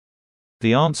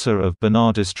The answer of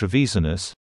Bernardus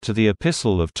Trevisanus, to the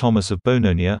Epistle of Thomas of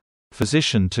Bononia,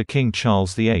 physician to King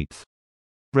Charles VIII.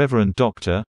 Reverend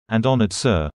Doctor, and honoured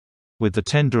Sir, with the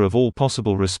tender of all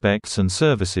possible respects and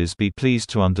services be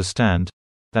pleased to understand,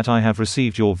 that I have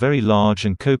received your very large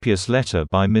and copious letter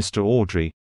by Mr.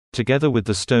 Audrey, together with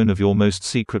the stone of your most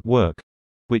secret work,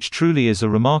 which truly is a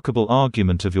remarkable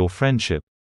argument of your friendship,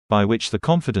 by which the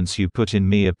confidence you put in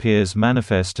me appears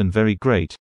manifest and very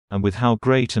great, and with how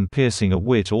great and piercing a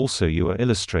wit also you are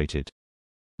illustrated.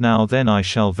 Now then I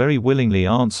shall very willingly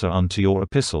answer unto your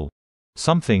epistle.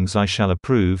 Some things I shall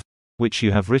approve, which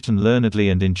you have written learnedly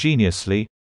and ingeniously,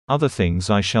 other things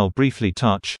I shall briefly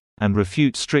touch, and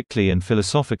refute strictly and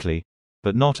philosophically,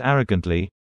 but not arrogantly,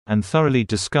 and thoroughly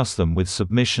discuss them with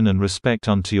submission and respect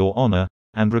unto your honour,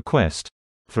 and request,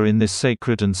 for in this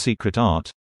sacred and secret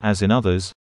art, as in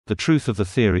others, the truth of the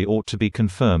theory ought to be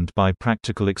confirmed by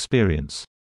practical experience.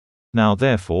 Now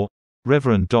therefore,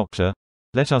 Reverend Doctor,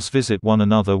 let us visit one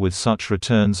another with such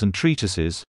returns and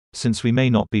treatises, since we may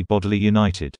not be bodily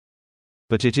united.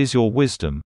 But it is your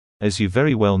wisdom, as you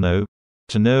very well know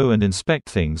and inspect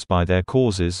things by their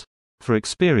causes, for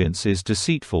experience is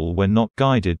deceitful when not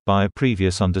guided by a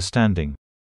previous understanding.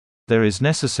 There is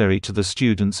necessary to the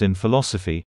students in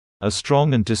philosophy, a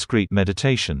strong and discreet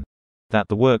meditation, that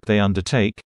the work they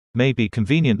undertake may be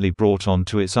conveniently brought on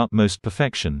to its utmost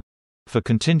perfection, for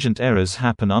contingent errors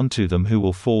happen unto them who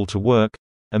will fall to work,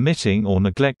 omitting or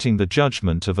neglecting the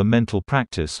judgment of a mental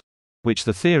practice, which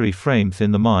the theory frameth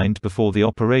in the mind before the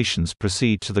operations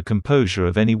proceed to the composure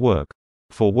of any work,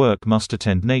 for work must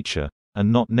attend nature,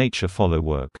 and not nature follow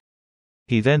work.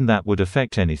 He then that would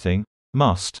effect anything,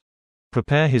 must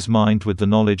prepare his mind with the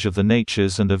knowledge of the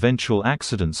natures and eventual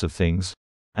accidents of things,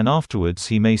 and afterwards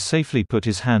he may safely put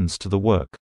his hands to the work.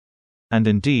 And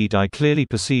indeed I clearly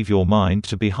perceive your mind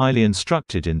to be highly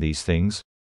instructed in these things,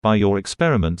 by your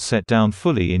experiment set down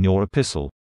fully in your epistle.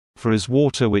 For as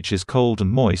water which is cold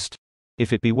and moist,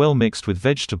 if it be well mixed with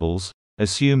vegetables,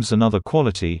 assumes another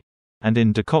quality, and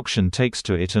in decoction takes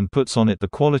to it and puts on it the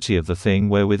quality of the thing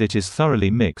wherewith it is thoroughly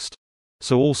mixed,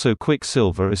 so also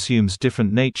quicksilver assumes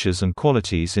different natures and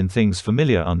qualities in things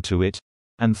familiar unto it,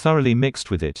 and thoroughly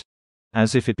mixed with it,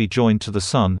 as if it be joined to the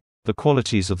sun, the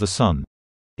qualities of the sun;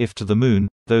 if to the moon,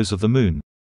 those of the moon;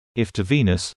 if to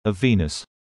Venus, of Venus;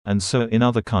 and so in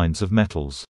other kinds of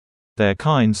metals. Their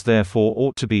kinds therefore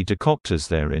ought to be decoctors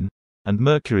therein, and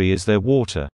mercury is their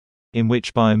water, in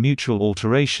which by a mutual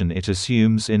alteration it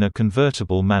assumes in a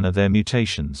convertible manner their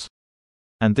mutations.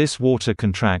 And this water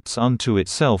contracts unto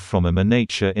itself from a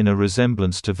nature in a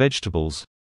resemblance to vegetables,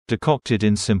 decocted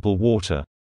in simple water.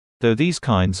 Though these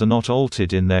kinds are not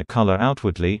altered in their colour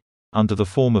outwardly, under the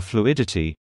form of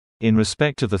fluidity, in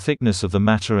respect of the thickness of the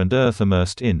matter and earth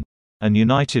immersed in, and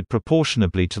united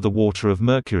proportionably to the water of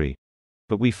mercury.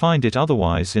 But we find it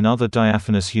otherwise in other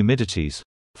diaphanous humidities,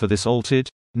 for this altered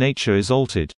nature is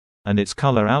altered, and its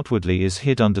colour outwardly is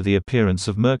hid under the appearance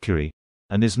of mercury,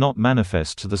 and is not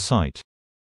manifest to the sight.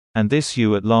 And this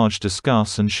you at large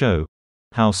discuss and show,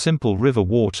 how simple river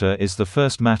water is the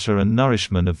first matter and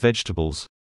nourishment of vegetables,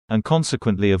 and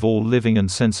consequently of all living and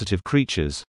sensitive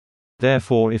creatures.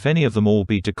 Therefore if any of them all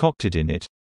be decocted in it,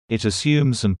 it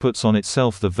assumes and puts on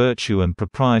itself the virtue and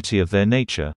propriety of their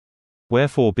nature.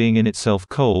 Wherefore being in itself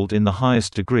cold in the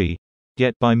highest degree,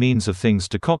 yet by means of things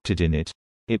decocted in it,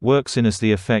 it works in us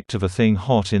the effect of a thing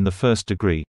hot in the first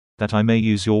degree, that I may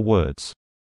use your words.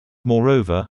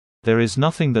 Moreover, there is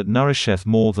nothing that nourisheth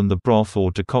more than the broth or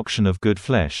decoction of good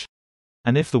flesh.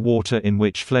 And if the water in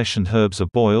which flesh and herbs are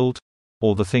boiled,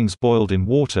 or the things boiled in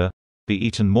water, be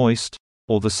eaten moist,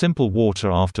 or the simple water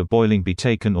after boiling be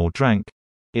taken or drank,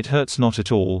 it hurts not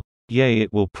at all, yea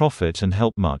it will profit and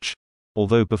help much,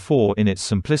 although before in its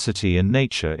simplicity and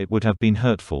nature it would have been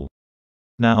hurtful.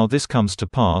 Now this comes to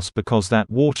pass because that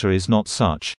water is not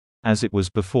such, as it was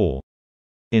before.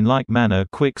 In like manner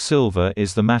quicksilver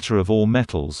is the matter of all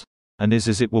metals, and is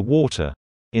as it were water,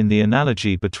 in the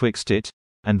analogy betwixt it,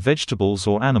 and vegetables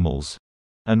or animals,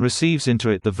 and receives into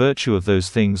it the virtue of those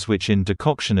things which in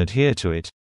decoction adhere to it,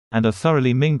 and are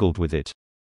thoroughly mingled with it,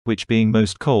 which being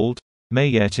most cold, may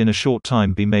yet in a short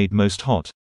time be made most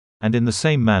hot, and in the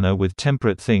same manner with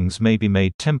temperate things may be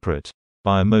made temperate,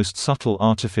 by a most subtle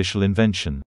artificial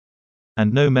invention.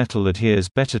 And no metal adheres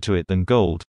better to it than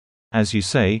gold, as you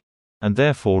say, and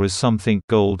therefore as some think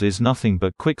gold is nothing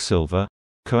but quicksilver,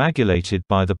 coagulated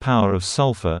by the power of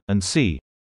sulphur, and sea.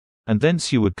 And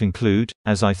thence you would conclude,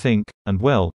 as I think, and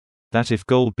well, that if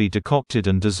gold be decocted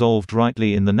and dissolved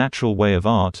rightly in the natural way of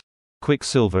art,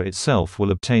 quicksilver itself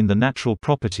will obtain the natural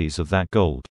properties of that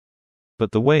gold.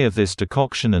 But the way of this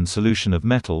decoction and solution of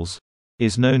metals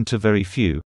is known to very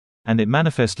few, And it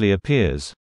manifestly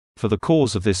appears. For the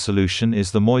cause of this solution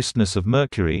is the moistness of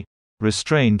mercury,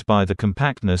 restrained by the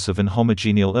compactness of an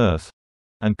homogeneal earth,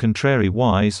 and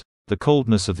contrariwise, the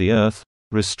coldness of the earth,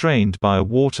 restrained by a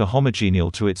water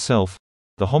homogeneal to itself,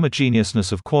 the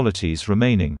homogeneousness of qualities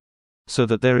remaining, so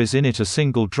that there is in it a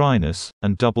single dryness,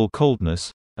 and double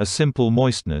coldness, a simple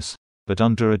moistness, but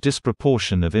under a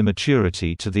disproportion of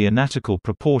immaturity to the anatical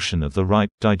proportion of the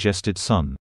ripe, digested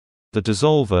sun. The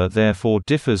dissolver therefore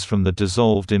differs from the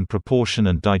dissolved in proportion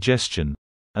and digestion,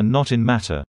 and not in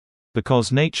matter,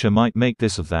 because nature might make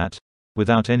this of that,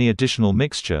 without any additional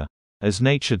mixture, as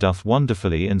nature doth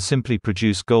wonderfully and simply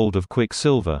produce gold of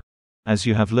quicksilver, as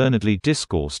you have learnedly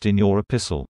discoursed in your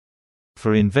epistle.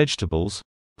 For in vegetables,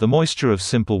 the moisture of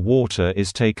simple water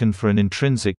is taken for an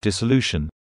intrinsic dissolution,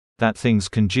 that things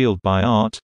congealed by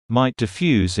art, might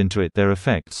diffuse into it their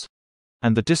effects.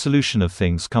 And the dissolution of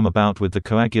things come about with the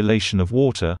coagulation of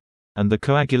water, and the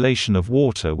coagulation of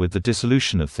water with the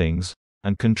dissolution of things,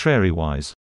 and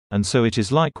contrariwise, and so it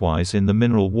is likewise in the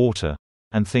mineral water,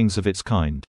 and things of its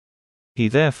kind. He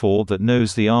therefore that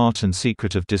knows the art and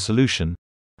secret of dissolution,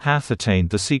 hath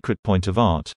attained the secret point of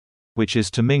art, which is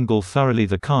to mingle thoroughly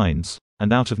the kinds,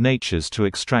 and out of natures to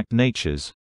extract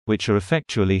natures, which are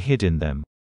effectually hid in them.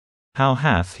 How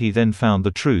hath he then found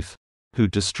the truth, who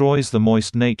destroys the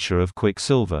moist nature of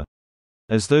quicksilver?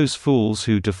 As those fools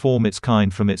who deform its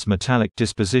kind from its metallic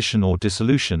disposition or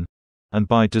dissolution, and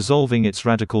by dissolving its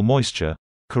radical moisture,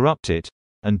 corrupt it,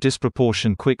 and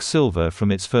disproportion quicksilver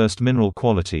from its first mineral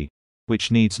quality,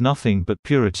 which needs nothing but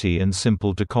purity and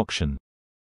simple decoction.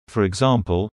 For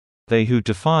example, they who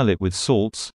defile it with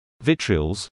salts,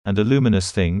 vitriols, and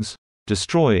aluminous things,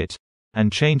 destroy it,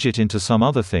 and change it into some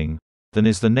other thing, than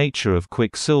is the nature of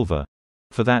quicksilver.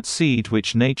 For that seed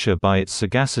which nature by its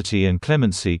sagacity and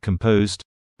clemency composed,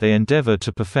 they endeavor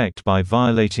to perfect by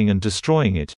violating and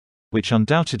destroying it, which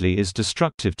undoubtedly is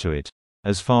destructive to it,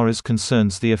 as far as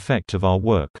concerns the effect of our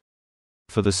work.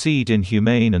 For the seed in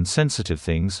humane and sensitive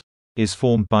things, is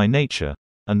formed by nature,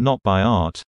 and not by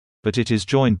art, but it is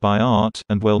joined by art,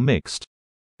 and well mixed.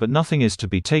 But nothing is to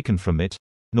be taken from it,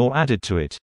 nor added to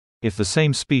it, if the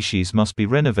same species must be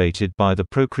renovated by the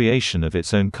procreation of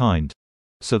its own kind.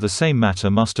 So the same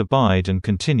matter must abide and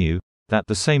continue, that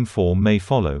the same form may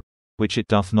follow, which it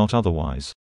doth not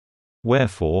otherwise.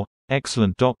 Wherefore,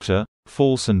 excellent doctor,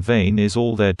 false and vain is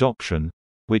all their doctrine,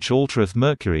 which altereth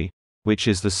mercury, which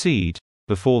is the seed,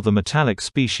 before the metallic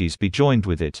species be joined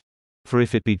with it, for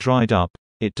if it be dried up,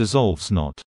 it dissolves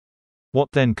not. What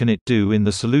then can it do in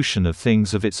the solution of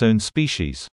things of its own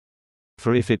species?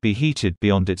 For if it be heated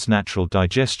beyond its natural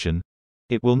digestion,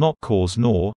 it will not cause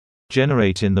nor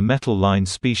generate in the metal-lined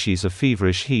species a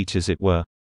feverish heat as it were,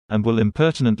 and will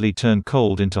impertinently turn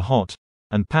cold into hot,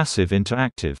 and passive into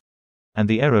active. And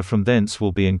the error from thence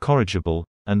will be incorrigible,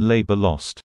 and labor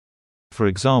lost. For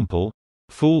example,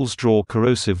 fools draw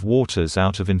corrosive waters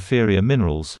out of inferior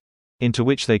minerals, into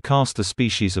which they cast the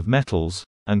species of metals,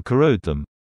 and corrode them.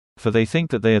 For they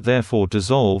think that they are therefore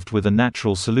dissolved with a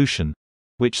natural solution,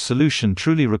 which solution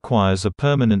truly requires a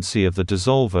permanency of the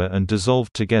dissolver and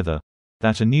dissolved together,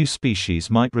 that a new species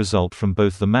might result from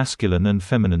both the masculine and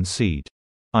feminine seed.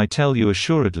 I tell you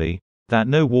assuredly, that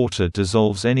no water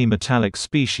dissolves any metallic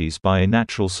species by a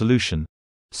natural solution,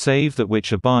 save that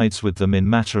which abides with them in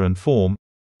matter and form,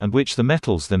 and which the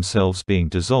metals themselves being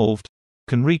dissolved,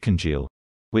 can recongeal,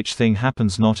 which thing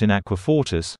happens not in aqua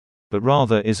fortis, but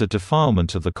rather is a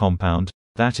defilement of the compound,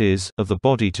 that is, of the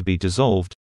body to be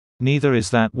dissolved, neither is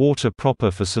that water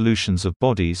proper for solutions of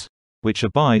bodies, which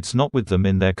abides not with them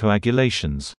in their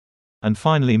coagulations. And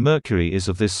finally mercury is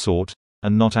of this sort,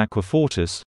 and not aqua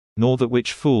fortis, nor that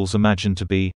which fools imagine to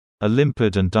be, a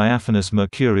limpid and diaphanous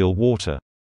mercurial water.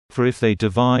 For if they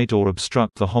divide or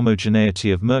obstruct the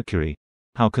homogeneity of mercury,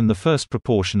 how can the first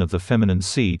proportion of the feminine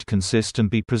seed consist and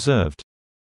be preserved?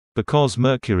 Because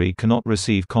mercury cannot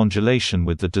receive congelation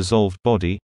with the dissolved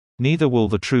body, neither will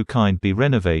the true kind be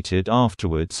renovated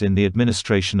afterwards in the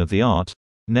administration of the art,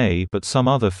 nay, but some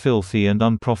other filthy and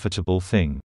unprofitable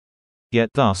thing.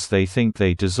 Yet thus they think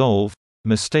they dissolve,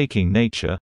 mistaking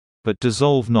nature, but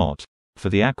dissolve not, for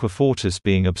the aqua fortis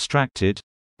being abstracted,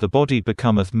 the body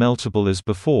becometh meltable as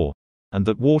before, and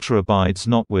that water abides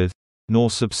not with, nor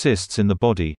subsists in the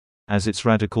body, as its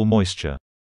radical moisture.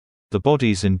 The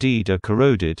bodies indeed are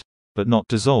corroded, but not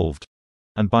dissolved,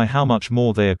 and by how much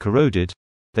more they are corroded,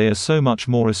 they are so much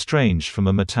more estranged from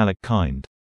a metallic kind.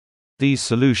 These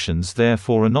solutions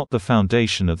therefore are not the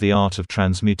foundation of the art of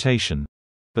transmutation,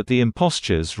 but the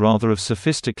impostures rather of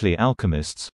sophistically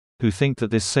alchemists, who think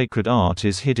that this sacred art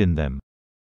is hid in them.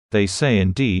 They say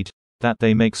indeed, that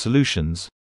they make solutions,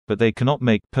 but they cannot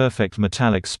make perfect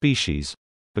metallic species,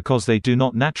 because they do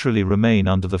not naturally remain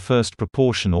under the first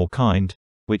proportion or kind,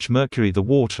 which mercury the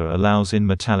water allows in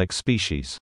metallic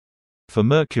species. For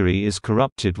mercury is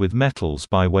corrupted with metals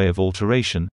by way of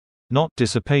alteration, not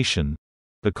dissipation,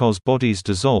 because bodies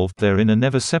dissolved therein are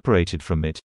never separated from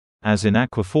it, as in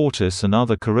aqua fortis and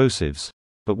other corrosives,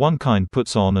 but one kind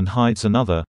puts on and hides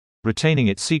another, retaining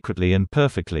it secretly and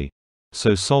perfectly,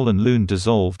 so sol and lune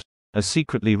dissolved, are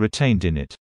secretly retained in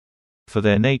it. For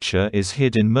their nature is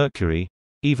hid in mercury,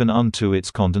 even unto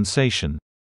its condensation,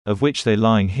 of which they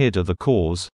lying hid are the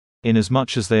cause,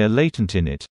 inasmuch as they are latent in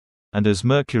it, and as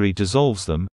mercury dissolves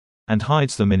them, and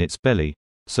hides them in its belly,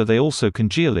 so they also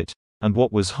congeal it, and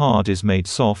what was hard is made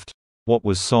soft, what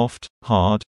was soft,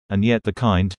 hard, and yet the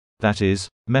kind, that is,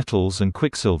 metals and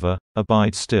quicksilver,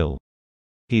 abide still.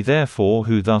 He therefore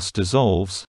who thus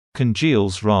dissolves,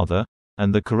 congeals rather,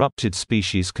 and the corrupted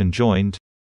species conjoined,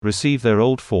 receive their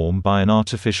old form by an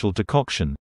artificial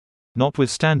decoction.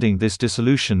 Notwithstanding this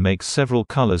dissolution makes several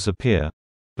colors appear,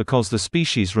 because the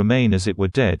species remain as it were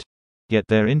dead, yet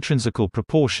their intrinsical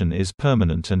proportion is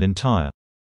permanent and entire.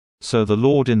 So the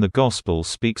Lord in the Gospel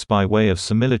speaks by way of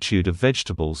similitude of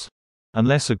vegetables.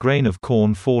 Unless a grain of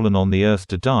corn fallen on the earth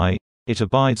to die, it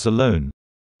abides alone,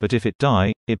 but if it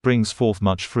die, it brings forth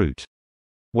much fruit.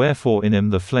 Wherefore in him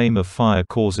the flame of fire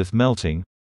causeth melting,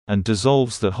 and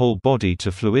dissolves the whole body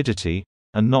to fluidity,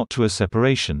 and not to a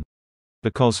separation.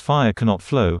 Because fire cannot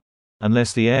flow,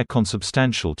 unless the air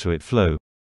consubstantial to it flow,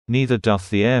 neither doth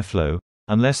the air flow,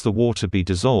 unless the water be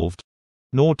dissolved,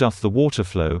 nor doth the water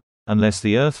flow, unless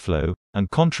the earth flow, and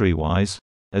contrariwise,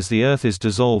 as the earth is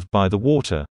dissolved by the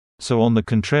water, so on the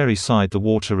contrary side the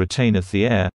water retaineth the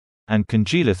air, and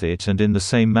congealeth it, and in the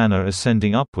same manner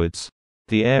ascending upwards,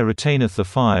 the air retaineth the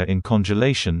fire in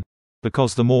congelation,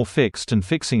 because the more fixed and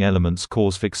fixing elements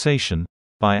cause fixation,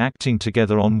 by acting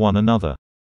together on one another,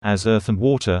 as earth and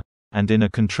water, and in a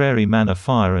contrary manner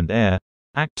fire and air,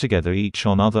 act together each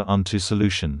on other unto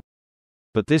solution.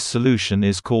 But this solution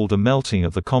is called a melting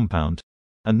of the compound,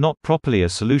 and not properly a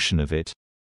solution of it,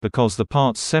 because the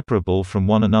parts separable from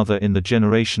one another in the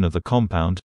generation of the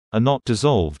compound, are not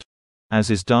dissolved, as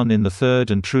is done in the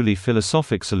third and truly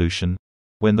philosophic solution,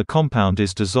 when the compound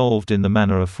is dissolved in the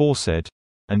manner aforesaid,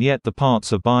 and yet the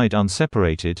parts abide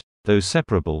unseparated, though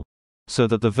separable, so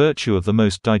that the virtue of the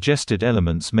most digested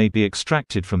elements may be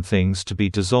extracted from things to be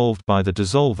dissolved by the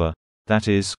dissolver, that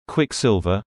is,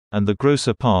 quicksilver, and the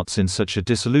grosser parts in such a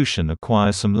dissolution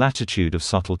acquire some latitude of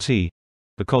subtlety,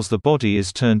 because the body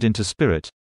is turned into spirit,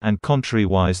 and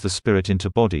contrariwise the spirit into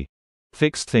body.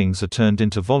 Fixed things are turned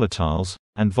into volatiles,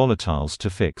 and volatiles to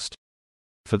fixed.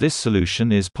 For this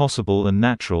solution is possible and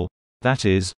natural, that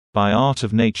is, by art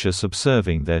of nature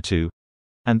subserving thereto.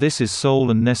 And this is sole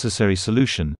and necessary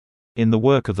solution, in the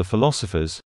work of the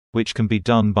philosophers, which can be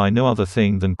done by no other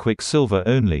thing than quicksilver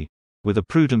only, with a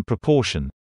prudent proportion,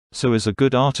 so as a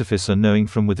good artificer knowing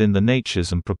from within the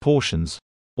natures and proportions,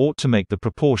 ought to make the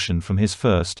proportion from his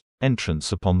first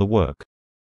entrance upon the work.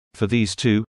 For these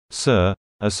two, sir,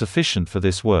 are sufficient for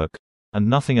this work, and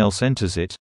nothing else enters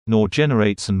it, nor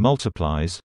generates and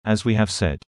multiplies, as we have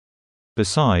said.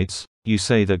 Besides, you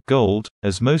say that gold,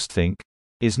 as most think,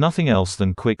 is nothing else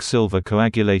than quicksilver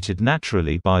coagulated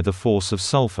naturally by the force of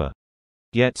sulphur.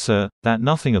 Yet, sir, that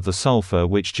nothing of the sulphur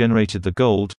which generated the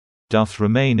gold, doth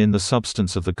remain in the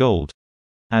substance of the gold,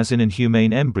 as in an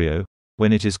humane embryo,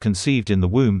 when it is conceived in the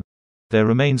womb, there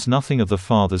remains nothing of the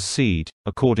father's seed,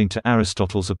 according to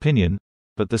Aristotle's opinion,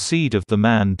 but the seed of the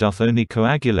man doth only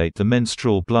coagulate the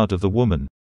menstrual blood of the woman.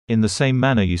 In the same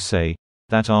manner you say,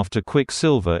 that after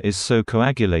quicksilver is so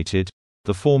coagulated,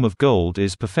 the form of gold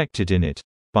is perfected in it,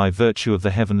 by virtue of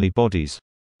the heavenly bodies,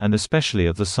 and especially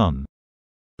of the sun.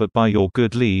 But by your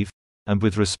good leave, and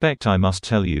with respect I must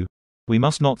tell you, we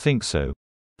must not think so.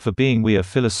 For being we are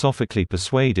philosophically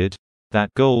persuaded,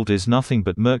 that gold is nothing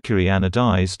but mercury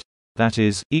anodized, that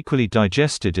is, equally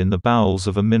digested in the bowels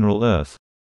of a mineral earth.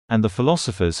 And the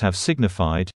philosophers have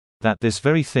signified, that this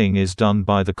very thing is done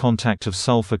by the contact of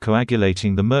sulphur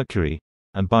coagulating the mercury,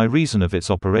 and by reason of its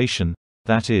operation,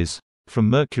 that is, from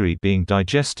mercury being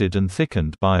digested and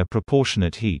thickened by a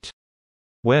proportionate heat.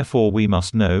 Wherefore we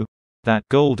must know, that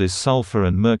gold is sulphur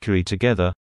and mercury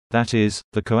together, that is,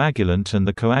 the coagulant and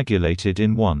the coagulated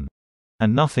in one.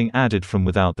 And nothing added from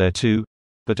without thereto,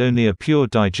 but only a pure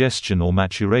digestion or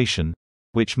maturation,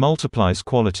 which multiplies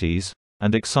qualities,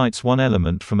 and excites one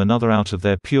element from another out of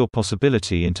their pure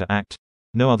possibility into act,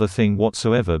 no other thing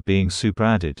whatsoever being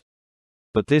superadded.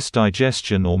 But this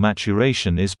digestion or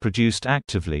maturation is produced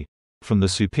actively, from the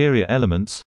superior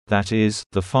elements, that is,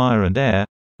 the fire and air,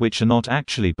 which are not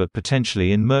actually but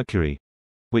potentially in mercury.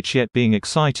 which yet being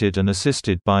excited and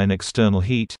assisted by an external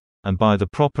heat, and by the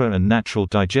proper and natural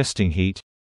digesting heat,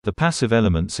 the passive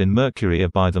elements in mercury are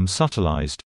by them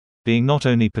subtilized, being not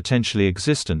only potentially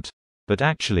existent, but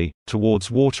actually,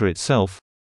 towards water itself,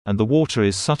 and the water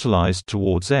is subtilized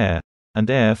towards air,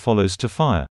 and air follows to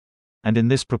fire. And in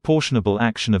this proportionable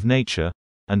action of nature,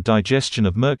 and digestion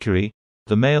of mercury,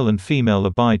 the male and female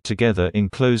abide together in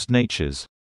closed natures.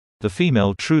 The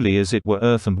female truly as it were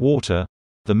earth and water,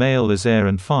 the male as air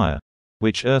and fire,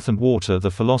 which earth and water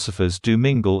the philosophers do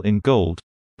mingle in gold,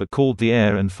 but called the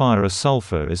air and fire a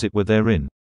sulphur as it were therein.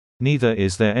 Neither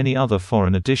is there any other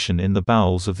foreign addition in the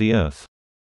bowels of the earth.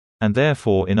 And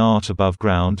therefore in art above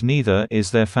ground neither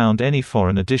is there found any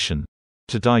foreign addition,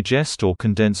 to digest or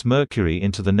condense mercury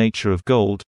into the nature of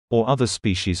gold, or other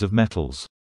species of metals.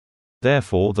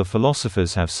 Therefore the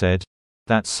philosophers have said,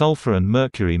 that sulphur and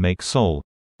mercury make soul,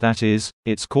 that is,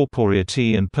 its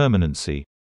corporeity and permanency.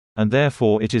 And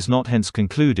therefore it is not hence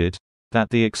concluded, that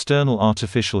the external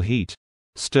artificial heat,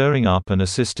 stirring up and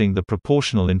assisting the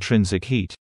proportional intrinsic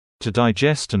heat, to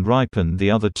digest and ripen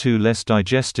the other two less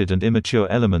digested and immature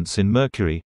elements in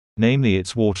mercury, namely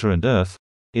its water and earth,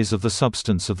 is of the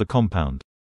substance of the compound.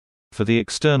 For the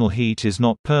external heat is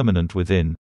not permanent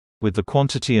within, with the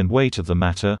quantity and weight of the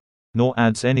matter, nor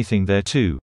adds anything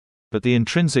thereto, but the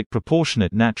intrinsic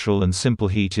proportionate natural and simple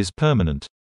heat is permanent,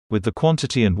 with the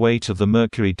quantity and weight of the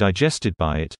mercury digested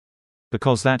by it,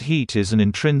 because that heat is an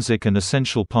intrinsic and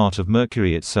essential part of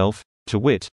mercury itself, to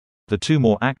wit, the two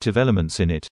more active elements in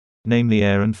it, namely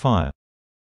air and fire.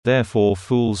 Therefore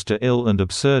fools do ill and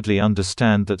absurdly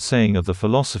understand that saying of the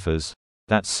philosophers,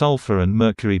 that sulphur and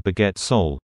mercury beget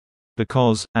soul.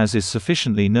 Because, as is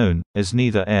sufficiently known, as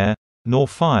neither air, nor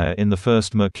fire in the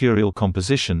first mercurial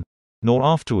composition, nor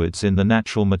afterwards in the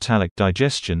natural metallic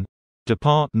digestion,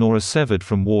 depart nor are severed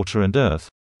from water and earth,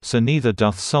 so neither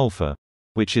doth sulphur,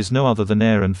 which is no other than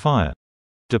air and fire,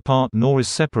 depart nor is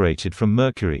separated from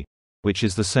mercury, which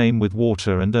is the same with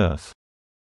water and earth.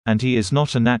 And he is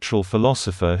not a natural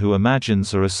philosopher who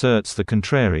imagines or asserts the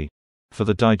contrary, for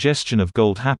the digestion of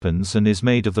gold happens and is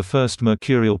made of the first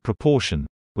mercurial proportion,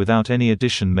 without any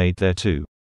addition made thereto.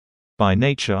 By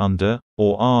nature under,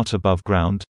 or art above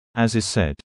ground, as is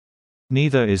said.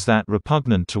 Neither is that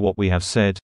repugnant to what we have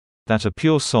said, that a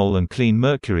pure soul and clean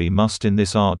mercury must in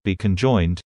this art be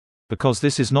conjoined, because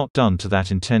this is not done to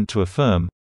that intent to affirm,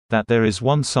 that there is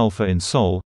one sulphur in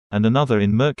soul, and another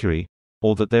in mercury,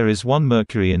 or that there is one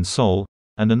mercury in soul,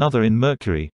 and another in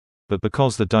mercury, but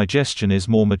because the digestion is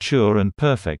more mature and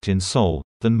perfect in soul,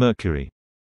 than mercury.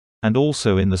 And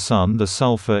also in the sun the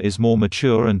sulphur is more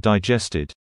mature and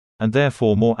digested, and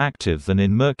therefore more active than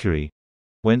in mercury,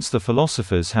 whence the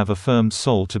philosophers have affirmed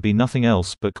soul to be nothing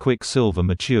else but quicksilver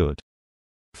matured.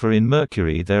 For in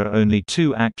mercury there are only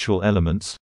two actual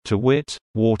elements, to wit,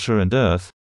 water and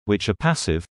earth, which are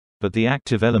passive, but the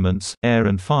active elements, air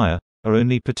and fire, are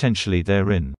only potentially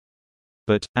therein.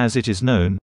 But, as it is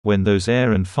known, when those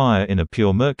air and fire in a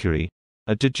pure mercury,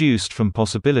 are deduced from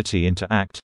possibility into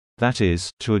act, that is,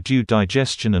 to a due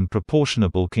digestion and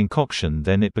proportionable concoction,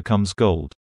 then it becomes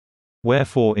gold.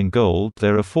 Wherefore in gold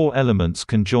there are four elements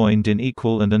conjoined in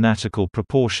equal and anatical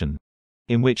proportion,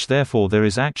 in which therefore there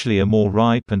is actually a more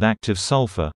ripe and active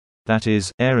sulphur, that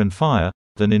is, air and fire,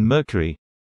 than in mercury.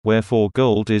 Wherefore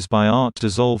gold is by art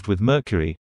dissolved with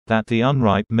mercury, that the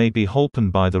unripe may be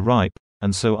holpen by the ripe,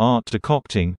 and so art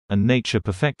decocting, and nature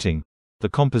perfecting, the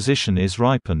composition is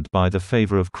ripened by the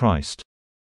favour of Christ.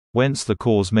 Whence the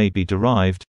cause may be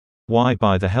derived, why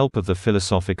by the help of the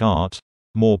philosophic art,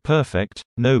 more perfect,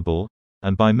 noble,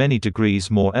 and by many degrees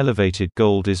more elevated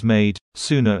gold is made,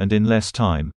 sooner and in less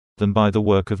time, than by the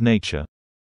work of nature.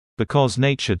 Because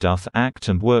nature doth act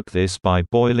and work this by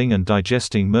boiling and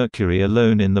digesting mercury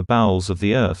alone in the bowels of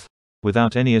the earth,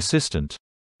 without any assistant,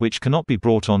 which cannot be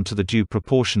brought on to the due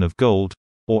proportion of gold,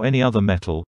 or any other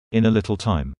metal, in a little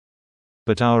time.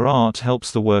 But our art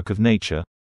helps the work of nature,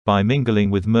 by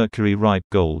mingling with mercury ripe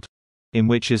gold, in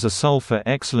which is a sulphur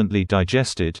excellently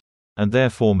digested, and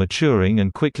therefore maturing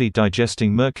and quickly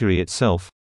digesting mercury itself,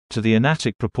 to the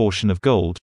anatic proportion of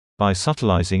gold, by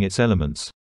subtilizing its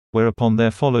elements, whereupon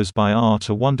there follows by art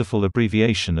a wonderful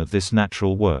abbreviation of this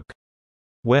natural work.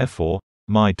 Wherefore,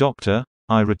 my doctor,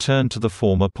 I return to the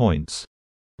former points.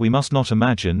 We must not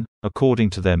imagine, according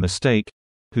to their mistake,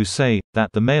 who say,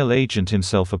 that the male agent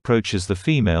himself approaches the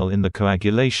female in the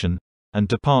coagulation, and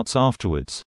departs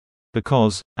afterwards.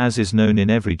 Because, as is known in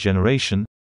every generation,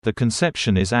 the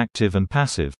conception is active and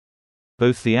passive.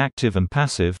 Both the active and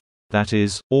passive, that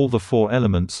is, all the four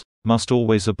elements, must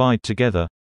always abide together,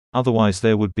 otherwise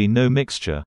there would be no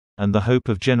mixture, and the hope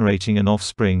of generating an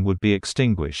offspring would be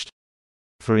extinguished.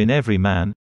 For in every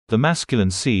man, The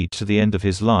masculine seed to the end of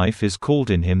his life is called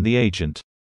in him the agent,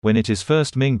 when it is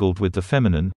first mingled with the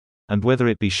feminine, and whether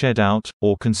it be shed out,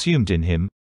 or consumed in him,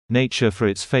 nature for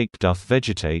its fake doth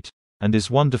vegetate, and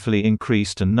is wonderfully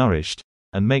increased and nourished,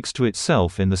 and makes to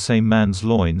itself in the same man's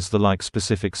loins the like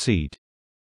specific seed.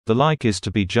 The like is to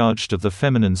be judged of the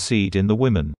feminine seed in the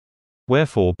women.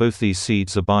 Wherefore both these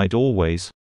seeds abide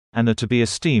always, and are to be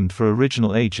esteemed for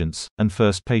original agents, and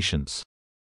first patients.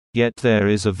 Yet there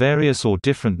is a various or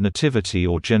different nativity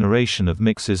or generation of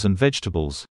mixes and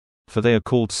vegetables, for they are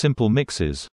called simple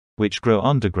mixes, which grow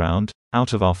underground,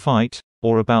 out of our fight,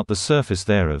 or about the surface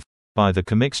thereof, by the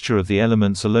commixture of the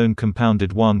elements alone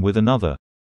compounded one with another,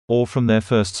 or from their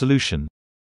first solution,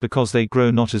 because they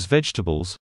grow not as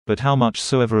vegetables, but how much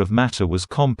soever of matter was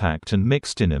compact and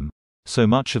mixed in them, so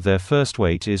much of their first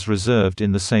weight is reserved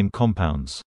in the same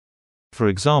compounds. For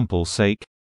example sake,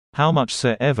 how much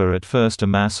soever at first a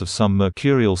mass of some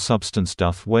mercurial substance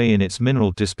doth weigh in its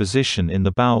mineral disposition in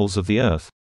the bowels of the earth,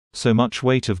 so much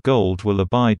weight of gold will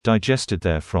abide digested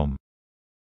therefrom.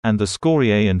 And the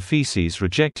scoriae and feces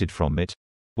rejected from it,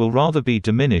 will rather be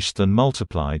diminished than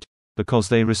multiplied, because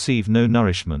they receive no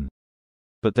nourishment.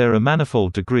 But there are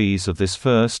manifold degrees of this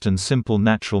first and simple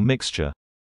natural mixture.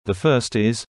 The first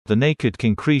is, the naked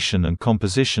concretion and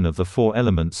composition of the four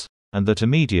elements, and that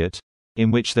immediate,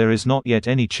 in which there is not yet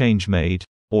any change made,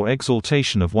 or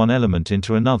exaltation of one element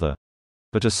into another,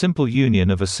 but a simple union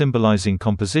of a symbolizing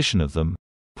composition of them,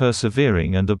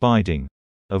 persevering and abiding,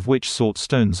 of which sort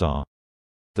stones are.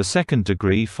 The second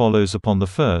degree follows upon the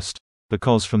first,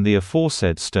 because from the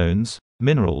aforesaid stones,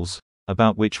 minerals,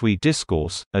 about which we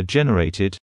discourse, are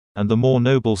generated, and the more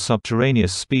noble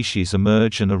subterraneous species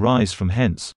emerge and arise from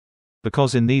hence,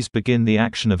 because in these begin the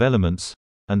action of elements,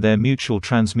 and their mutual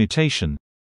transmutation,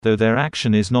 though their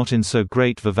action is not in so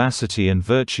great vivacity and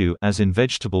virtue as in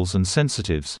vegetables and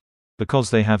sensitives, because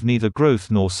they have neither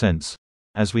growth nor sense,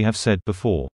 as we have said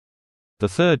before. The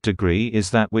third degree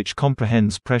is that which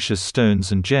comprehends precious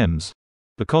stones and gems,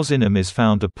 because in them is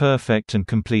found a perfect and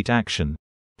complete action,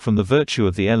 from the virtue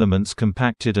of the elements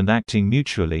compacted and acting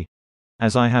mutually,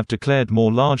 as I have declared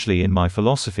more largely in my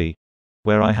philosophy,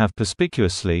 where I have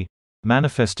perspicuously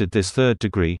manifested this third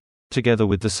degree, together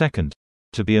with the second,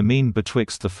 to be a mean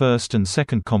betwixt the first and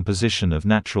second composition of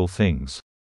natural things.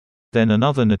 Then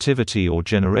another nativity or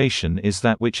generation is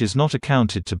that which is not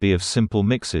accounted to be of simple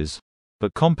mixes,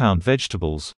 but compound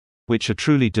vegetables, which are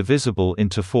truly divisible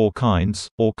into four kinds,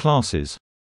 or classes,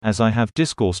 as I have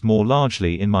discoursed more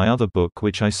largely in my other book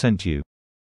which I sent you.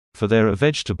 For there are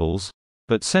vegetables,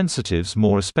 but sensitives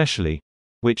more especially,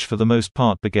 which for the most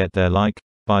part beget their like,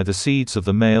 by the seeds of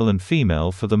the male and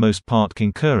female for the most part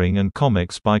concurring and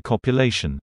comex by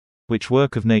copulation, which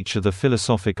work of nature the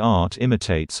philosophic art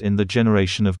imitates in the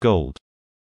generation of gold.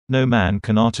 No man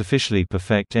can artificially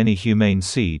perfect any humane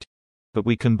seed, but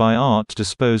we can by art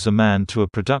dispose a man to a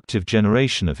productive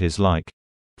generation of his like,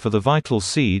 for the vital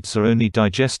seeds are only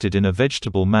digested in a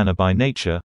vegetable manner by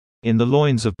nature, in the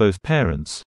loins of both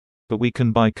parents, but we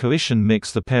can by coition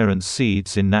mix the parents'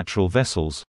 seeds in natural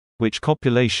vessels, which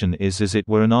copulation is as it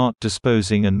were an art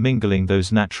disposing and mingling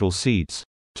those natural seeds,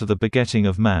 to the begetting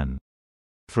of man.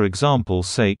 For example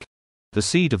sake, the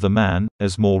seed of the man,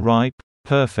 as more ripe,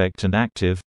 perfect and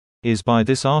active, is by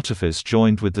this artifice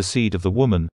joined with the seed of the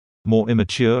woman, more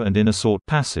immature and in a sort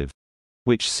passive,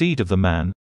 which seed of the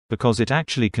man, because it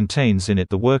actually contains in it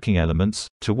the working elements,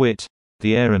 to wit,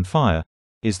 the air and fire,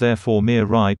 is therefore mere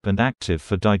ripe and active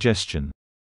for digestion.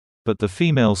 But the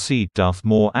female seed doth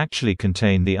more actually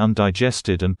contain the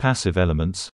undigested and passive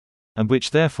elements, and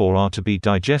which therefore are to be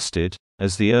digested,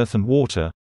 as the earth and water,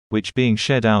 which being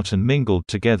shed out and mingled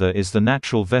together is the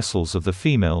natural vessels of the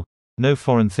female, no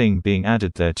foreign thing being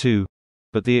added thereto,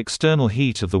 but the external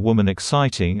heat of the woman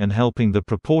exciting and helping the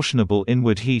proportionable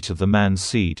inward heat of the man's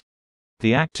seed.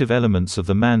 The active elements of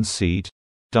the man's seed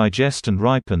digest and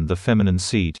ripen the feminine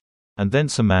seed, and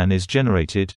thence a man is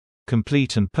generated,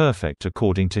 complete and perfect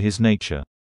according to his nature.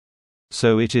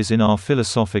 So it is in our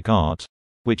philosophic art,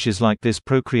 which is like this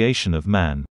procreation of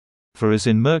man. For as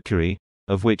in mercury,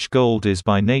 of which gold is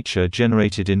by nature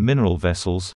generated in mineral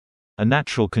vessels, a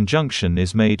natural conjunction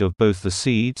is made of both the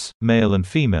seeds, male and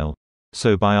female,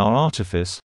 so by our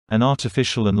artifice, an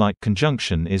artificial and like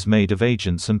conjunction is made of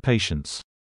agents and patients.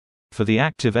 For the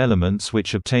active elements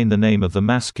which obtain the name of the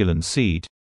masculine seed,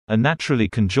 are naturally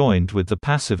conjoined with the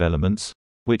passive elements,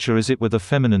 which are as it were the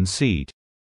feminine seed,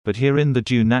 but herein the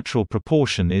due natural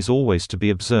proportion is always to be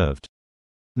observed.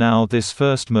 Now this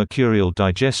first mercurial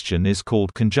digestion is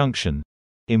called conjunction,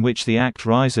 in which the act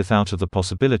riseth out of the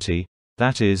possibility,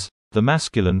 that is, the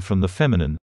masculine from the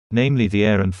feminine, namely the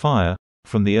air and fire,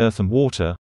 from the earth and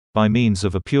water, by means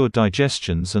of a pure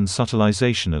digestions and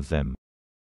subtilization of them.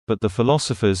 But the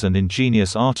philosophers and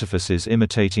ingenious artifices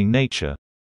imitating nature,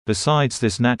 besides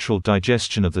this natural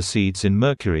digestion of the seeds in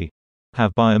mercury,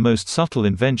 have by a most subtle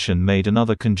invention made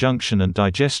another conjunction and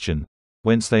digestion,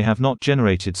 whence they have not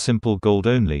generated simple gold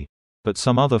only, but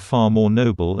some other far more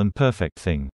noble and perfect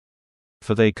thing.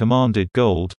 For they commanded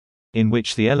gold, in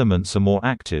which the elements are more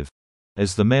active,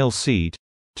 as the male seed,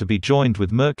 to be joined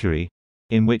with mercury,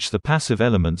 in which the passive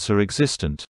elements are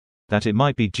existent, that it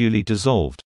might be duly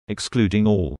dissolved, excluding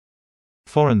all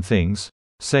foreign things,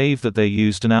 save that they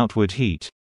used an outward heat,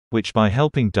 which by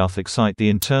helping doth excite the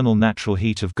internal natural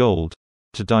heat of gold,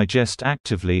 to digest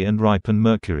actively and ripen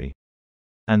mercury.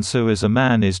 And so as a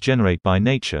man is generate by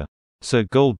nature, so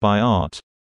gold by art,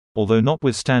 although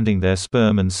notwithstanding their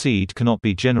sperm and seed cannot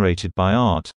be generated by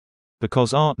art,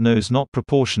 because art knows not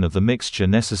proportion of the mixture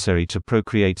necessary to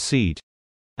procreate seed,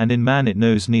 and in man it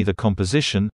knows neither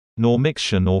composition, nor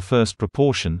mixture nor first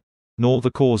proportion, nor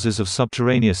the causes of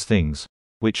subterraneous things,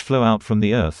 which flow out from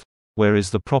the earth, where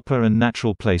is the proper and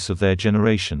natural place of their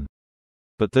generation.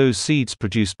 But those seeds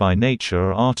produced by nature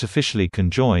are artificially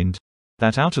conjoined,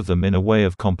 that out of them in a way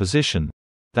of composition,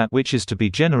 that which is to be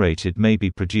generated may be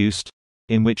produced,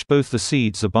 in which both the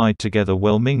seeds abide together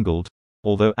well mingled,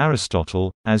 although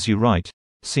Aristotle, as you write,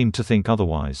 seemed to think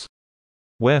otherwise.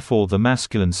 Wherefore the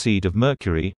masculine seed of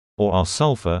mercury, or our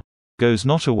sulfur, goes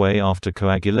not away after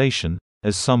coagulation,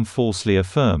 as some falsely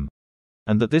affirm,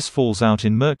 and that this falls out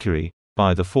in mercury,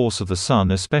 by the force of the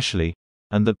sun especially,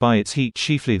 and that by its heat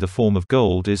chiefly the form of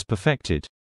gold is perfected,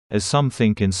 as some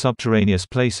think in subterraneous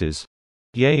places,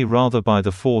 yea rather by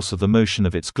the force of the motion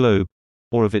of its globe,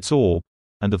 or of its orb,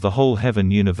 and of the whole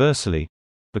heaven universally,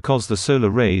 because the solar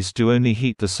rays do only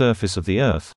heat the surface of the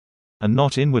earth, and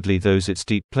not inwardly those its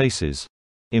deep places,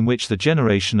 in which the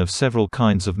generation of several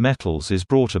kinds of metals is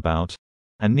brought about,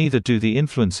 and neither do the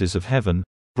influences of heaven,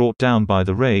 brought down by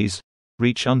the rays,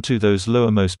 reach unto those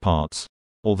lowermost parts,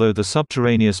 although the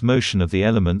subterraneous motion of the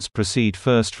elements proceed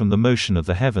first from the motion of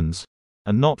the heavens,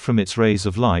 and not from its rays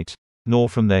of light, nor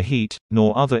from their heat,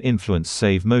 nor other influence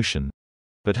save motion.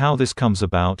 But how this comes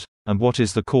about, and what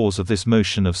is the cause of this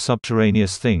motion of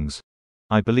subterraneous things,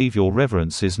 I believe your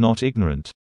reverence is not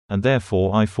ignorant, and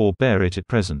therefore I forbear it at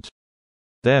present.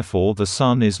 Therefore the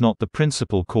sun is not the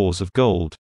principal cause of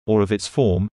gold, or of its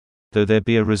form, though there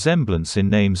be a resemblance in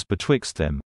names betwixt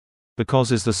them.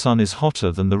 Because as the sun is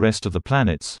hotter than the rest of the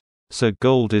planets, so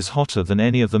gold is hotter than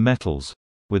any of the metals,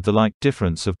 with the like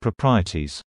difference of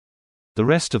proprieties. The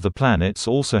rest of the planets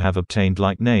also have obtained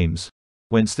like names,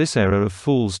 whence this error of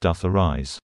fools doth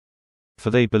arise. For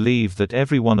they believe that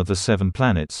every one of the 7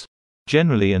 planets,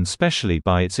 generally and specially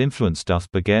by its influence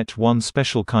doth beget one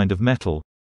special kind of metal,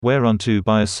 whereunto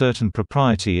by a certain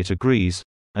propriety it agrees,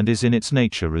 and is in its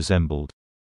nature resembled.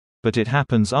 But it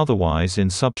happens otherwise in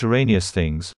subterraneous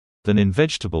things, than in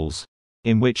vegetables,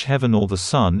 in which heaven or the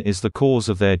sun is the cause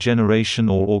of their generation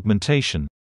or augmentation,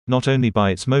 not only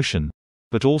by its motion,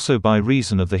 but also by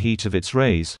reason of the heat of its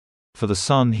rays, for the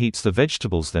sun heats the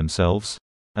vegetables themselves,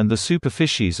 and the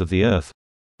superficies of the earth,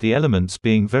 the elements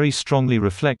being very strongly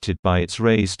reflected by its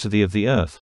rays to the of the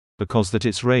earth, because that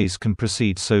its rays can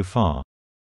proceed so far.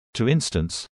 To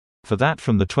instance, for that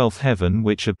from the 12th heaven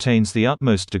which obtains the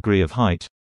utmost degree of height,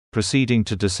 proceeding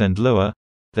to descend lower,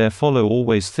 there follow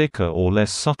always thicker or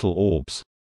less subtle orbs,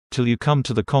 till you come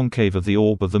to the concave of the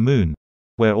orb of the moon,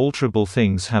 where alterable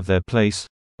things have their place,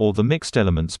 or the mixed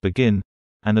elements begin,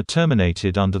 and are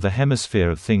terminated under the hemisphere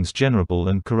of things generable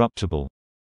and corruptible.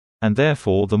 And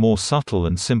therefore the more subtle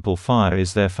and simple fire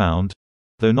is there found,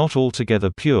 though not altogether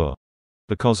pure,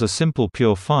 because a simple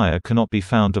pure fire cannot be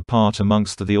found apart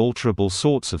amongst the alterable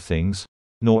sorts of things,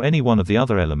 nor any one of the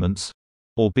other elements,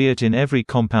 albeit in every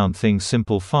compound thing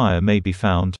simple fire may be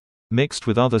found, mixed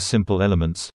with other simple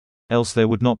elements, else there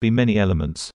would not be many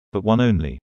elements, but one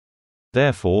only.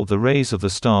 Therefore the rays of the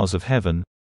stars of heaven,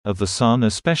 of the sun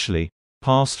especially,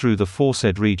 pass through the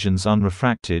foresaid regions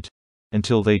unrefracted,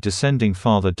 until they descending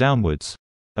farther downwards,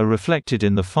 are reflected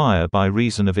in the fire by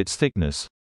reason of its thickness,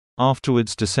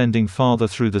 afterwards descending farther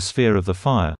through the sphere of the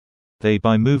fire, they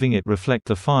by moving it reflect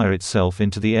the fire itself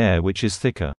into the air which is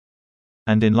thicker.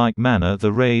 And in like manner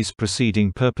the rays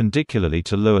proceeding perpendicularly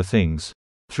to lower things,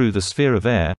 through the sphere of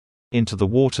air, into the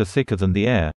water thicker than the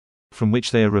air, from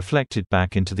which they are reflected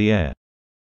back into the air.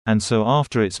 And so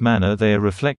after its manner they are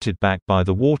reflected back by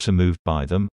the water moved by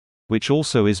them, which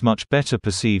also is much better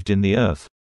perceived in the earth,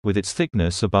 with its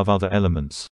thickness above other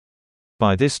elements.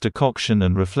 By this decoction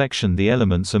and reflection the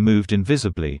elements are moved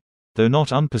invisibly, though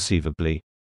not unperceivably,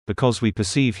 because we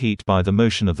perceive heat by the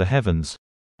motion of the heavens,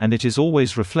 and it is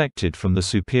always reflected from the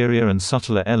superior and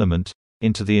subtler element,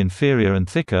 into the inferior and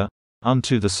thicker,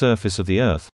 unto the surface of the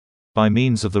earth, by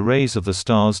means of the rays of the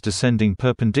stars descending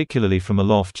perpendicularly from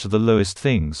aloft to the lowest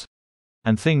things,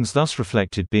 and things thus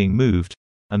reflected being moved,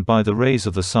 and by the rays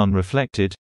of the sun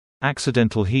reflected,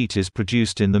 accidental heat is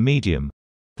produced in the medium,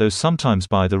 though sometimes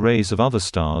by the rays of other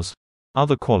stars.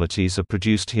 Other qualities are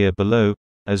produced here below,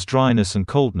 as dryness and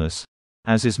coldness,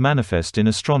 as is manifest in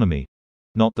astronomy.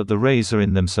 Not that the rays are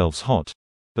in themselves hot,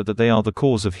 but that they are the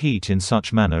cause of heat in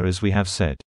such manner as we have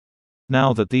said.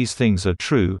 Now that these things are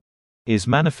true, is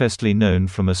manifestly known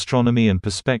from astronomy and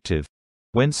perspective,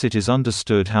 whence it is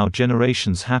understood how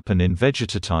generations happen in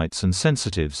vegetatites and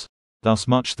sensitives. Thus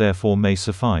much therefore may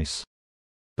suffice.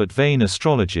 But vain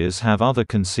astrologers have other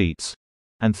conceits,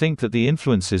 and think that the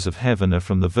influences of heaven are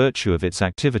from the virtue of its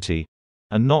activity,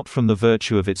 and not from the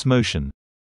virtue of its motion,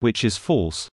 which is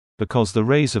false, because the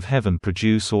rays of heaven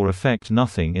produce or affect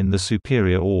nothing in the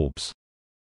superior orbs.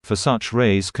 For such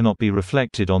rays cannot be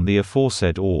reflected on the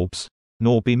aforesaid orbs,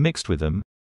 nor be mixed with them,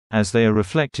 as they are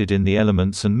reflected in the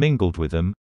elements and mingled with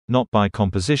them, not by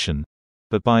composition,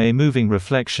 but by a moving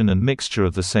reflection and mixture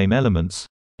of the same elements,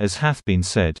 as hath been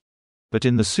said. But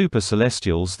in the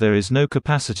super-celestials there is no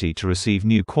capacity to receive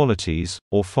new qualities,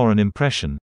 or foreign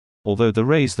impression, although the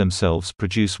rays themselves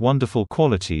produce wonderful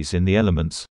qualities in the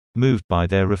elements, moved by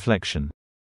their reflection.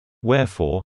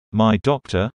 Wherefore, my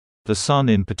doctor, the sun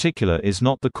in particular is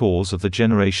not the cause of the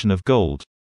generation of gold,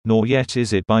 nor yet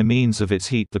is it by means of its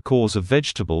heat the cause of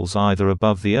vegetables either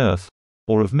above the earth,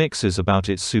 or of mixes about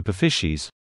its superficies,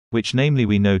 which namely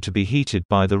we know to be heated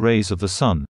by the rays of the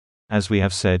sun, as we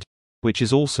have said, which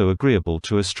is also agreeable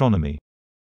to astronomy.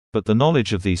 But the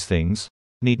knowledge of these things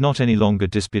need not any longer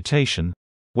disputation,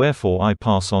 wherefore I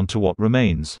pass on to what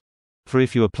remains. For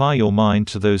if you apply your mind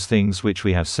to those things which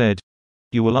we have said,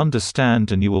 you will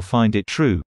understand and you will find it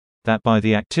true, that by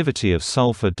the activity of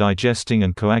sulfur digesting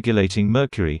and coagulating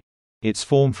mercury, its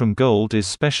form from gold is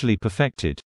specially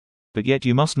perfected. But yet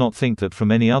you must not think that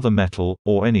from any other metal,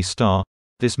 or any star,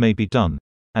 this may be done,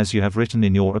 as you have written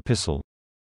in your epistle.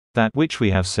 That which we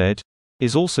have said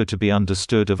is also to be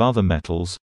understood of other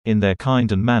metals, in their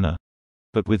kind and manner,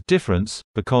 but with difference,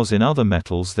 because in other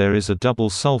metals there is a double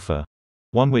sulfur,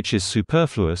 one which is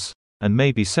superfluous, and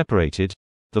may be separated,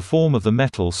 the form of the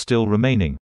metal still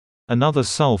remaining. Another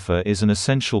sulfur is an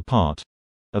essential part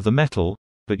of the metal,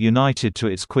 but united to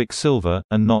its quicksilver,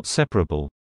 and not separable,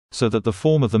 so that the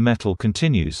form of the metal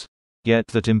continues, yet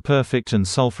that imperfect and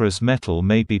sulphurous metal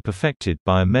may be perfected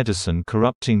by a medicine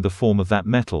corrupting the form of that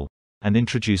metal, and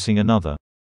introducing another.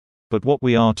 But what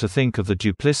we are to think of the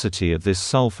duplicity of this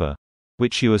sulfur,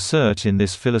 which you assert in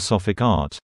this philosophic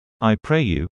art, I pray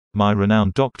you, my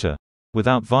renowned doctor,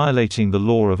 without violating the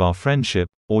law of our friendship,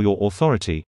 or your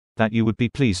authority, that you would be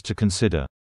pleased to consider.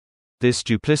 This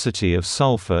duplicity of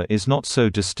sulfur is not so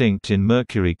distinct in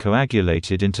mercury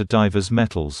coagulated into divers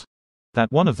metals,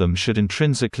 that one of them should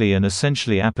intrinsically and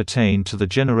essentially appertain to the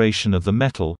generation of the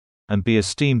metal, and be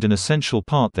esteemed an essential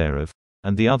part thereof,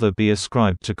 and the other be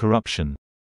ascribed to corruption.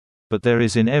 But there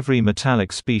is in every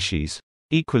metallic species,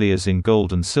 equally as in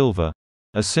gold and silver,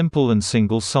 a simple and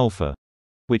single sulfur,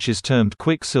 which is termed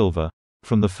quicksilver,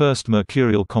 from the first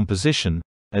mercurial composition,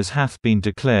 as hath been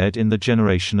declared in the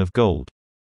generation of gold.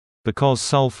 Because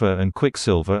sulfur and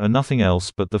quicksilver are nothing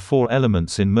else but the four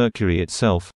elements in mercury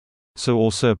itself, so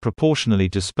also proportionally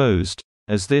disposed,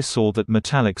 as this or that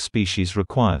metallic species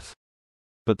requireth.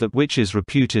 But that which is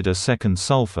reputed a second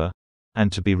sulfur,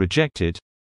 and to be rejected,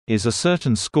 is a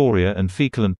certain scoria and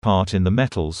feculent part in the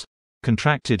metals,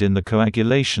 contracted in the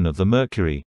coagulation of the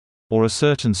mercury, or a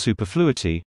certain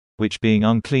superfluity, which being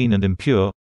unclean and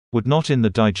impure, would not in the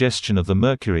digestion of the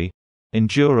mercury,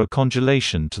 endure a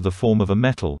congelation to the form of a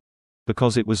metal,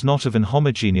 because it was not of an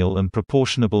homogeneal and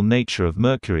proportionable nature of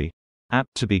mercury,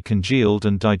 apt to be congealed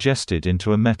and digested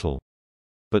into a metal.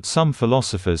 But some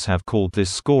philosophers have called this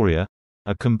scoria,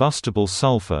 a combustible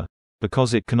sulfur,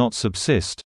 because it cannot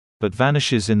subsist, but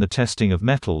vanishes in the testing of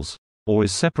metals, or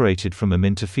is separated from them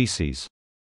into feces.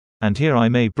 And here I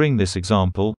may bring this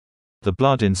example: the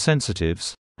blood in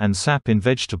sensitives, and sap in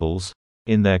vegetables,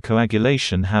 in their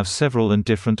coagulation have several and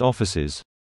different offices,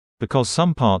 because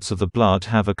some parts of the blood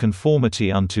have a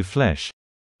conformity unto flesh,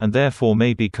 and therefore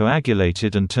may be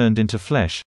coagulated and turned into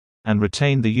flesh, and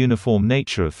retain the uniform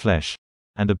nature of flesh,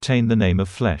 and obtain the name of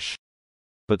flesh.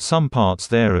 But some parts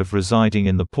thereof residing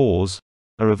in the pores,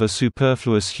 are of a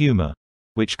superfluous humour,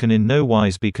 which can in no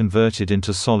wise be converted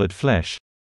into solid flesh,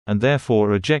 and therefore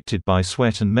are ejected by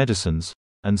sweat and medicines,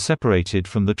 and separated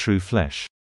from the true flesh.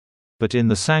 But in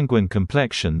the sanguine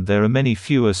complexion there are many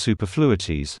fewer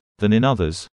superfluities than in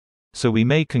others, so we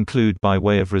may conclude by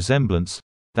way of resemblance,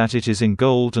 that it is in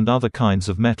gold and other kinds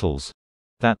of metals,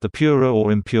 that the purer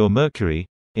or impure mercury,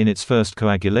 in its first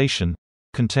coagulation,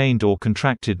 contained or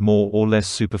contracted more or less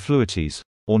superfluities,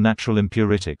 or natural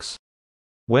impuritics.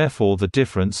 Wherefore the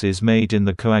difference is made in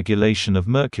the coagulation of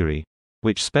mercury,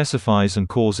 which specifies and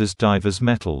causes divers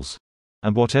metals.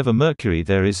 And whatever mercury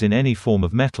there is in any form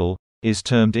of metal, is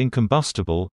termed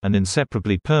incombustible, and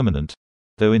inseparably permanent,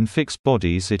 though in fixed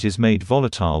bodies it is made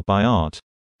volatile by art,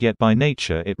 yet by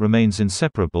nature it remains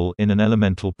inseparable in an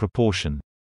elemental proportion.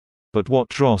 But what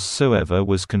dross soever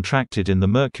was contracted in the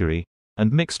mercury,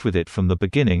 and mixed with it from the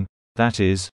beginning, that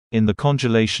is, in the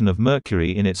congelation of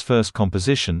mercury in its first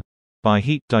composition, by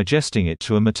heat digesting it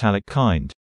to a metallic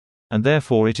kind. And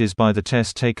therefore it is by the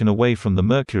test taken away from the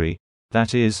mercury,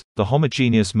 that is, the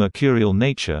homogeneous mercurial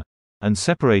nature, and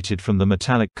separated from the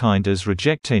metallic kind as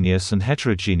rejectaneous and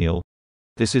heterogeneal.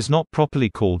 This is not properly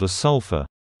called a sulfur,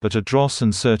 but a dross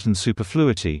and certain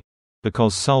superfluity,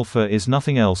 because sulfur is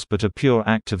nothing else but a pure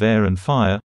act of air and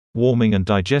fire, warming and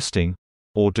digesting,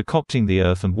 or decocting the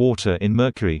earth and water in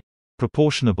mercury,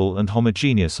 proportionable and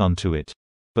homogeneous unto it.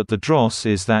 But the dross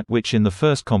is that which in the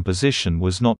first composition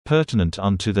was not pertinent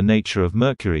unto the nature of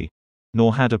mercury,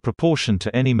 nor had a proportion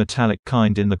to any metallic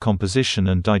kind in the composition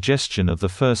and digestion of the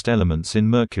first elements in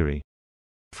mercury.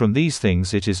 From these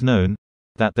things it is known,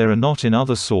 that there are not in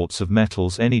other sorts of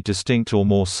metals any distinct or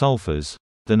more sulfurs,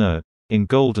 than are in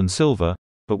gold and silver,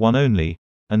 but one only,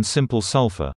 and simple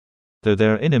sulfur, though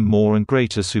there are in him more and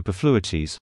greater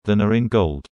superfluities, than are in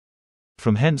gold.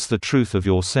 From hence the truth of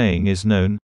your saying is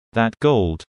known, that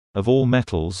gold, of all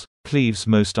metals, cleaves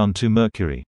most unto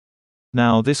mercury.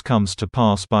 Now this comes to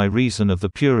pass by reason of the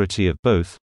purity of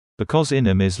both, because in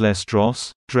him is less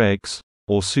dross, dregs,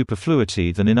 or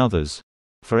superfluity than in others.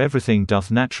 For everything doth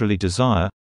naturally desire,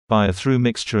 by a through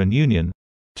mixture and union,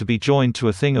 to be joined to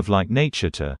a thing of like nature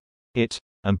to it,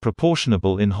 and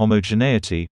proportionable in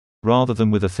homogeneity, rather than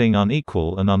with a thing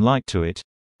unequal and unlike to it,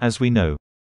 as we know.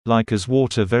 Like as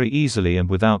water very easily and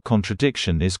without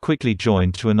contradiction is quickly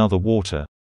joined to another water,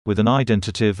 with an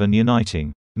identitive and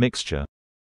uniting mixture.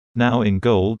 Now in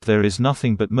gold there is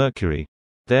nothing but mercury,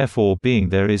 therefore being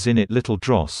there is in it little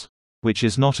dross, which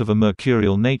is not of a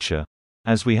mercurial nature,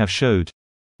 as we have showed,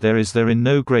 there is therein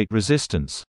no great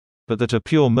resistance, but that a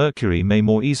pure mercury may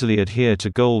more easily adhere to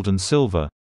gold and silver,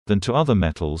 than to other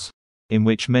metals, in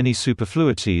which many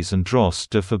superfluities and dross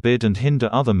do forbid and hinder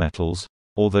other metals,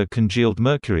 or the congealed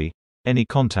mercury, any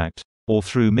contact, or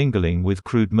through mingling with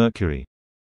crude mercury.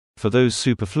 For those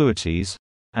superfluities,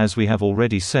 as we have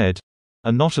already said,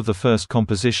 are not of the first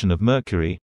composition of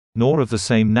mercury, nor of the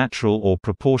same natural or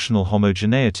proportional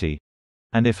homogeneity,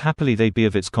 and if happily they be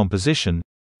of its composition,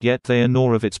 yet they are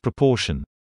nor of its proportion.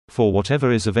 For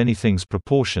whatever is of anything's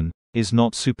proportion, is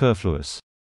not superfluous.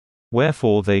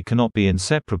 Wherefore they cannot be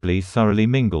inseparably thoroughly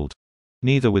mingled,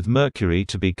 neither with mercury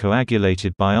to be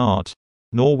coagulated by art,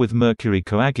 nor with mercury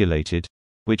coagulated,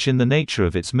 which in the nature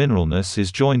of its mineralness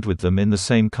is joined with them in the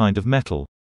same kind of metal,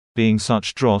 being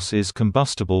such dross is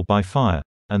combustible by fire,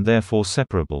 and therefore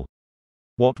separable.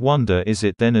 What wonder is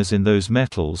it then as in those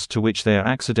metals to which they are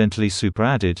accidentally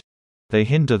superadded, they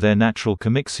hinder their natural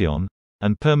commixion,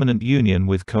 and permanent union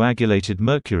with coagulated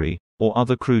mercury, or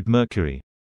other crude mercury.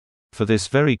 For this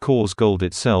very cause gold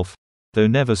itself, though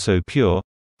never so pure,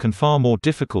 can far more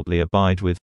difficultly abide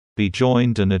with, be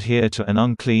joined and adhere to an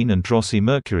unclean and drossy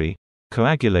mercury,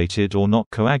 coagulated or not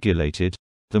coagulated,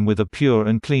 than with a pure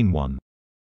and clean one.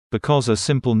 Because a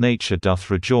simple nature doth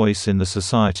rejoice in the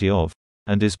society of,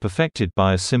 and is perfected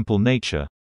by a simple nature,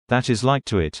 that is like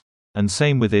to it, and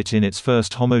same with it in its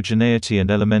first homogeneity and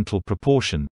elemental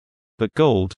proportion. But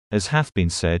gold, as hath been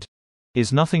said,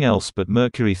 is nothing else but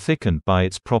mercury thickened by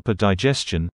its proper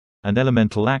digestion, and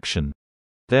elemental action.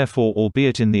 Therefore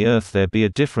albeit in the earth there be a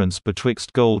difference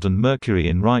betwixt gold and mercury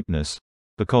in ripeness,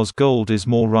 because gold is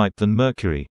more ripe than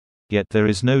mercury, yet there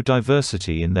is no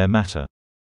diversity in their matter.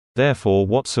 Therefore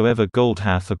whatsoever gold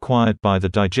hath acquired by the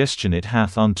digestion it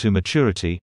hath unto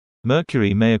maturity,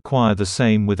 mercury may acquire the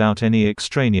same without any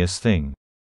extraneous thing.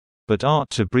 But art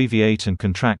to abbreviate and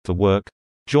contract the work,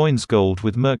 joins gold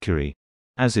with mercury,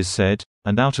 as is said,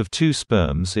 and out of two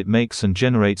sperms it makes and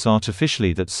generates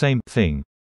artificially that same thing,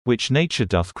 which nature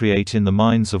doth create in the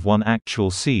minds of one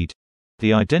actual seed,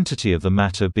 the identity of the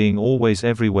matter being always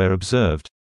everywhere observed,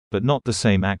 but not the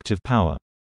same active power.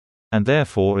 And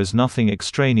therefore as nothing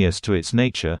extraneous to its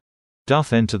nature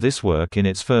doth enter this work in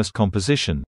its first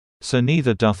composition, so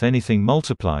neither doth anything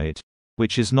multiply it,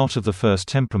 which is not of the first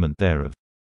temperament thereof.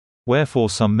 Wherefore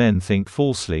some men think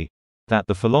falsely, that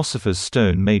the philosopher's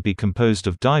stone may be composed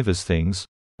of divers things,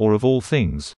 or of all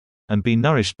things, and be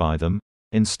nourished by them,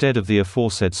 instead of the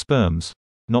aforesaid sperms,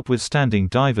 notwithstanding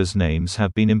divers names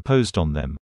have been imposed on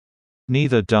them.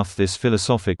 Neither doth this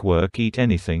philosophic work eat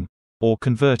anything, or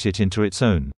convert it into its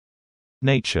own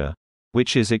nature,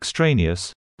 which is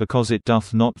extraneous, because it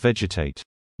doth not vegetate.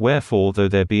 Wherefore though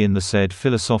there be in the said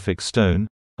philosophic stone,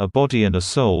 a body and a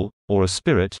soul, or a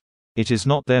spirit, it is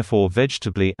not therefore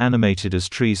vegetably animated as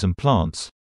trees and plants,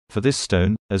 for this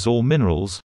stone, as all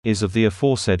minerals, is of the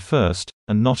aforesaid first,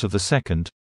 and not of the second,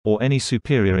 or any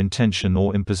superior intention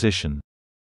or imposition.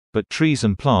 But trees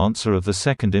and plants are of the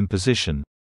second imposition,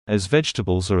 as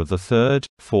vegetables are of the third,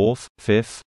 fourth,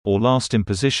 fifth, or last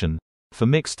imposition, for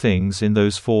mixed things in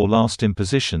those four last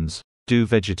impositions do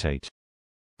vegetate.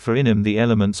 For in them the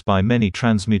elements by many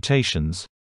transmutations,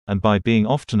 and by being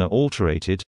oftener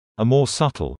alterated, are more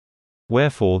subtle.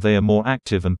 Wherefore they are more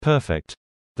active and perfect,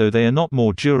 though they are not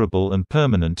more durable and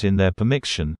permanent in their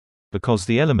permixtion, because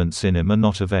the elements in them are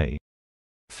not of a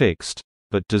fixed,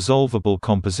 but dissolvable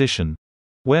composition,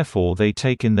 wherefore they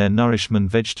take in their nourishment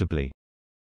vegetably.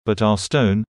 But our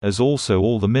stone, as also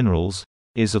all the minerals,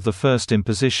 is of the first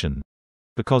imposition,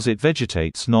 because it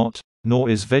vegetates not, nor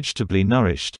is vegetably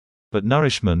nourished, but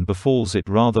nourishment befalls it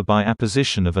rather by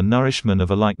apposition of a nourishment of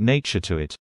a like nature to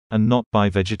it, and not by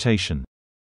vegetation.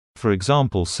 For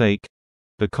example's sake,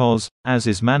 because, as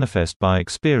is manifest by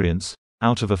experience,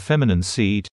 out of a feminine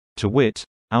seed, to wit,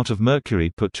 out of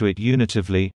mercury put to it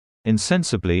unitively,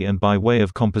 insensibly and by way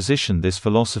of composition this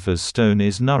philosopher's stone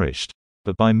is nourished,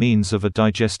 but by means of a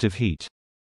digestive heat.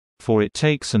 For it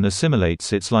takes and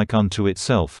assimilates its like unto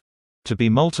itself, to be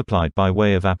multiplied by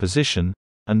way of apposition,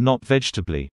 and not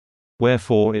vegetably.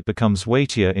 Wherefore it becomes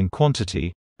weightier in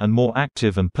quantity, and more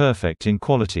active and perfect in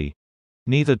quality.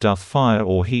 Neither doth fire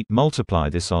or heat multiply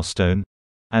this our stone,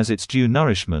 as its due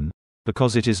nourishment,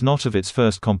 because it is not of its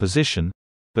first composition,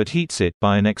 but heats it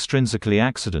by an extrinsically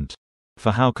accident.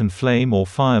 For how can flame or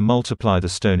fire multiply the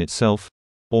stone itself,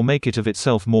 or make it of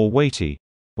itself more weighty,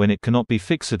 when it cannot be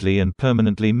fixedly and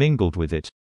permanently mingled with it,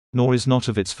 nor is not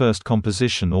of its first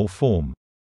composition or form?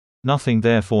 Nothing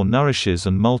therefore nourishes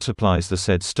and multiplies the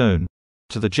said stone,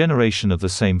 to the generation of the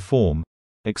same form,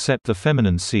 except the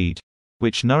feminine seed,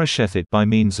 which nourisheth it by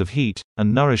means of heat,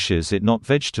 and nourishes it not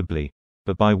vegetably,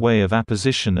 but by way of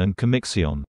apposition and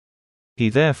commixion. He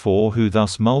therefore who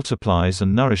thus multiplies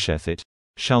and nourisheth it,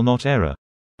 shall not err,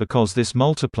 because this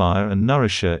multiplier and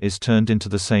nourisher is turned into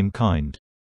the same kind.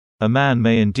 A man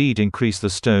may indeed increase the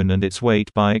stone and its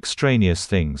weight by extraneous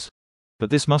things,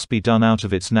 but this must be done out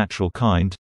of its natural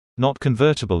kind, not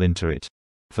convertible into it,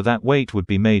 for that weight would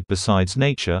be made besides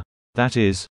nature, that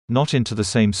is, not into the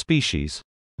same species,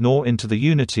 nor into the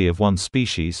unity of one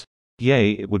species,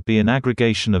 yea, it would be an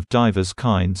aggregation of divers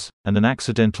kinds, and an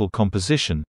accidental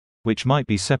composition, which might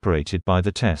be separated by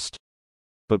the test.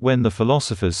 But when the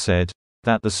philosophers said,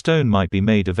 that the stone might be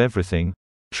made of everything,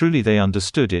 truly they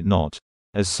understood it not,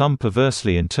 as some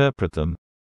perversely interpret them,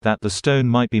 that the stone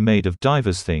might be made of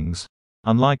divers things,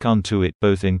 unlike unto it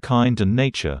both in kind and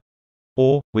nature,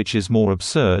 or, which is more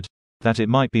absurd, that it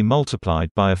might be multiplied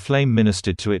by a flame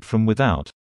ministered to it from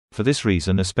without, for this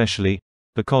reason especially,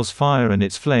 because fire and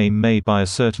its flame may by a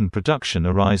certain production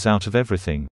arise out of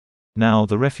everything. Now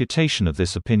the refutation of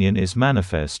this opinion is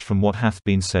manifest from what hath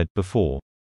been said before.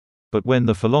 But when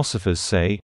the philosophers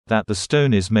say, that the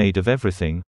stone is made of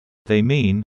everything, they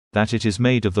mean, that it is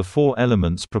made of the four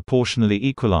elements proportionally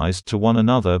equalized to one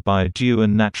another by a due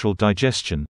and natural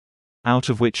digestion, out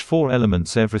of which four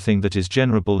elements everything that is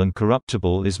generable and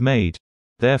corruptible is made.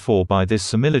 Therefore by this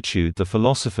similitude the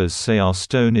philosophers say our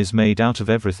stone is made out of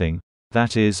everything,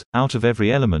 that is, out of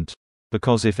every element,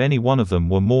 because if any one of them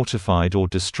were mortified or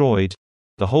destroyed,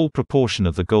 the whole proportion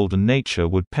of the golden nature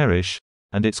would perish,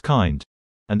 and its kind,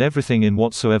 and everything in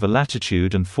whatsoever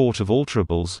latitude and fort of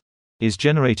alterables, is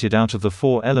generated out of the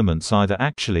four elements either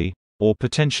actually, or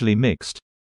potentially mixed.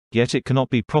 Yet it cannot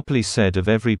be properly said of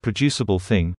every producible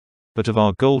thing, but of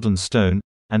our golden stone,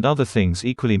 and other things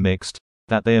equally mixed,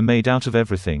 that they are made out of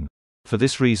everything. For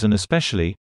this reason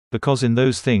especially, because in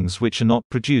those things which are not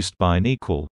produced by an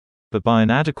equal, but by an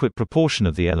adequate proportion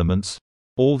of the elements,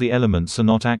 all the elements are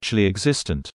not actually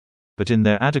existent, but in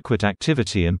their adequate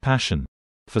activity and passion.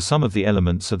 For some of the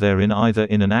elements are therein either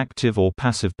in an active or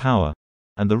passive power,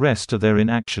 and the rest are therein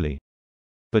actually.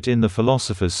 But in the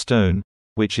philosopher's stone,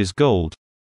 which is gold,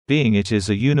 being it is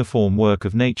a uniform work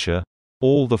of nature,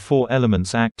 all the four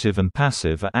elements active and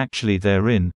passive are actually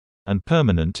therein, and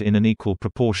permanent in an equal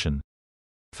proportion.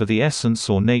 For the essence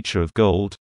or nature of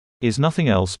gold is nothing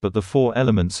else but the four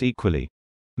elements equally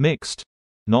mixed,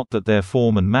 not that their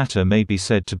form and matter may be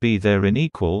said to be therein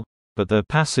equal, but their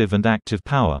passive and active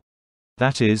power.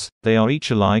 That is, they are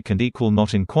each alike and equal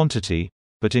not in quantity,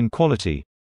 but in quality,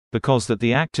 because that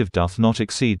the active doth not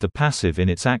exceed the passive in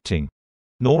its acting,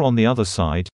 nor on the other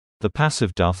side, the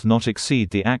passive doth not exceed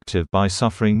the active by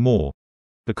suffering more.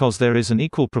 Because there is an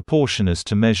equal proportion as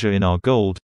to measure in our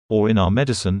gold, or in our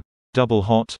medicine, double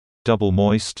hot, double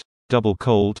moist, double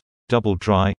cold, double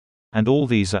dry, and all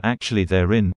these are actually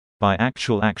therein, by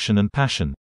actual action and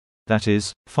passion. That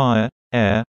is, fire,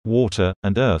 air, water,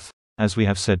 and earth, as we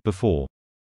have said before.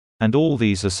 And all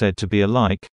these are said to be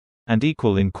alike, and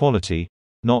equal in quality,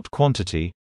 not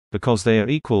quantity, because they are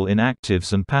equal in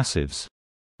actives and passives.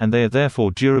 And they are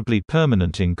therefore durably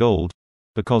permanent in gold,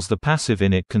 because the passive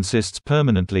in it consists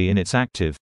permanently in its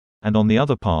active, and on the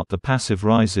other part the passive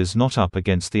rises not up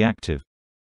against the active.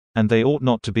 And they ought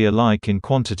not to be alike in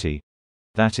quantity.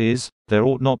 That is, there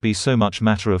ought not be so much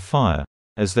matter of fire,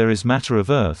 as there is matter of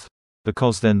earth,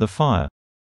 because then the fire,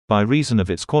 by reason of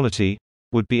its quality,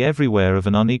 would be everywhere of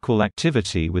an unequal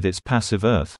activity with its passive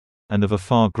earth, and of a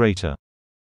far greater.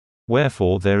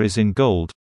 Wherefore there is in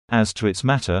gold, as to its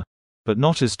matter, but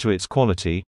not as to its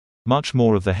quality, much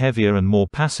more of the heavier and more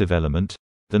passive element,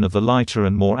 than of the lighter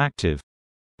and more active.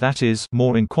 That is,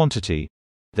 more in quantity.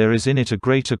 There is in it a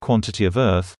greater quantity of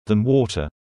earth, than water.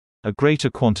 A greater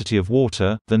quantity of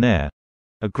water, than air.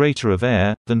 A greater of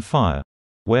air, than fire.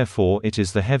 Wherefore it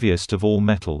is the heaviest of all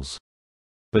metals.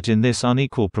 But in this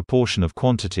unequal proportion of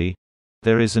quantity,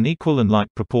 there is an equal and like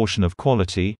proportion of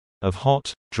quality, of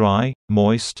hot, dry,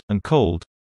 moist, and cold,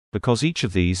 because each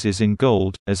of these is in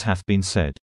gold, as hath been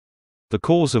said. The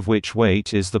cause of which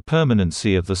weight is the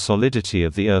permanency of the solidity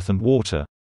of the earth and water,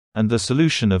 and the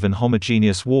solution of an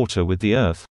homogeneous water with the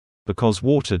earth, because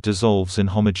water dissolves in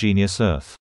homogeneous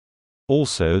earth.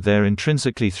 Also their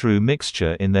intrinsically through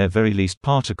mixture in their very least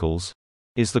particles,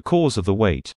 is the cause of the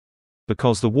weight.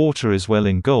 Because the water is well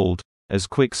in gold, as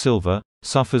quicksilver,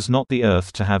 suffers not the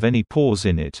earth to have any pores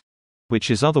in it, which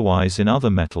is otherwise in other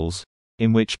metals,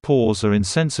 in which pores are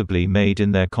insensibly made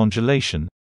in their congelation,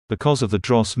 because of the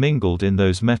dross mingled in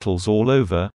those metals all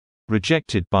over,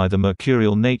 rejected by the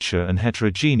mercurial nature and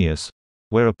heterogeneous,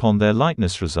 whereupon their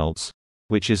lightness results,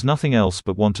 which is nothing else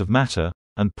but want of matter,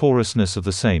 and porousness of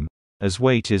the same, as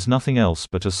weight is nothing else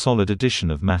but a solid addition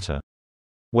of matter.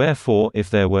 Wherefore if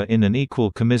there were in an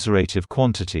equal commiserative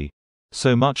quantity,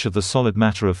 so much of the solid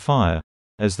matter of fire,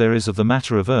 as there is of the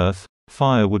matter of earth,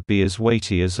 fire would be as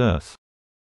weighty as earth.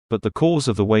 But the cause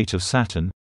of the weight of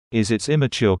Saturn, is its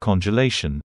immature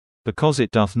congelation, because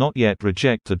it doth not yet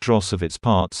reject the dross of its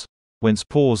parts, whence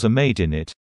pores are made in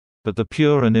it, but the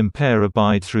pure and impure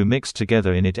abide through mixed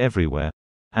together in it everywhere,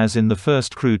 as in the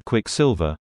first crude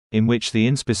quicksilver, in which the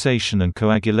inspissation and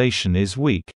coagulation is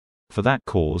weak. For that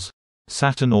cause,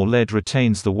 Saturn or lead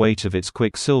retains the weight of its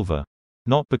quicksilver,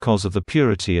 not because of the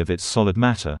purity of its solid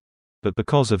matter, but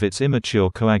because of its immature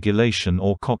coagulation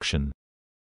or coction.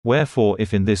 Wherefore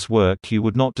if in this work you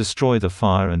would not destroy the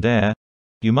fire and air,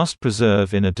 you must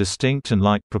preserve in a distinct and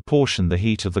like proportion the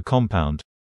heat of the compound.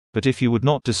 But if you would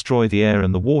not destroy the air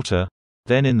and the water,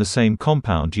 then in the same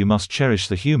compound you must cherish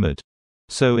the humid.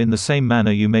 So in the same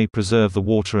manner you may preserve the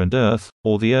water and earth,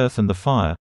 or the earth and the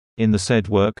fire, in the said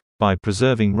work, by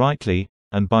preserving rightly,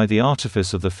 and by the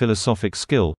artifice of the philosophic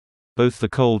skill, both the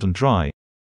cold and dry.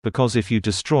 Because if you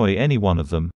destroy any one of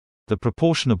them, the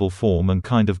proportionable form and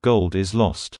kind of gold is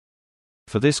lost.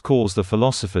 For this cause the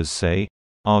philosophers say,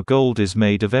 our gold is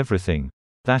made of everything,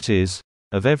 that is,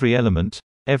 of every element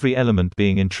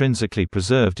being intrinsically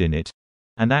preserved in it,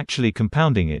 and actually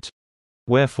compounding it.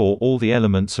 Wherefore all the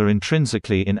elements are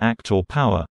intrinsically in act or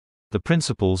power, the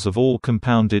principles of all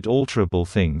compounded alterable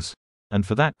things, and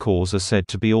for that cause are said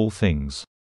to be all things.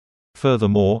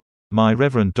 Furthermore, my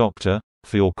reverend doctor,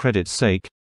 for your credit's sake,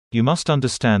 you must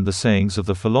understand the sayings of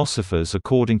the philosophers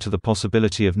according to the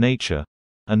possibility of nature,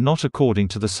 and not according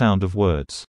to the sound of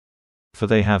words. For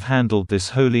they have handled this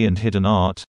holy and hidden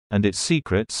art, and its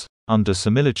secrets, under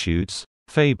similitudes,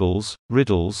 fables,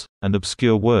 riddles, and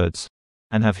obscure words,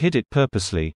 and have hid it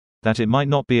purposely, that it might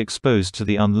not be exposed to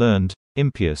the unlearned,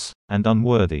 impious, and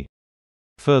unworthy.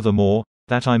 Furthermore,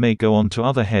 that I may go on to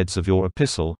other heads of your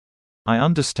epistle, I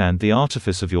understand the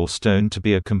artifice of your stone to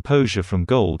be a composure from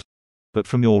gold, but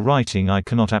from your writing I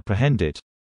cannot apprehend it,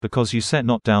 because you set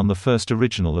not down the first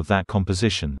original of that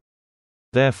composition.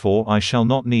 Therefore I shall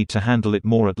not need to handle it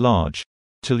more at large,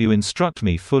 till you instruct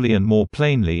me fully and more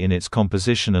plainly in its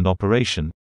composition and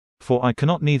operation, for I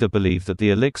cannot neither believe that the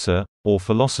elixir, or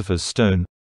philosopher's stone,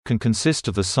 can consist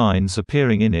of the signs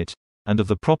appearing in it, and of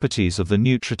the properties of the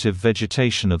nutritive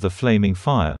vegetation of the flaming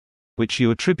fire, which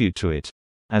you attribute to it,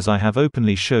 as I have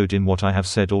openly showed in what I have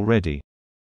said already.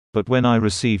 But when I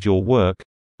received your work,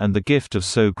 and the gift of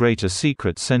so great a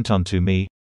secret sent unto me,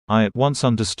 I at once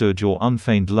understood your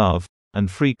unfeigned love,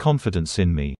 and free confidence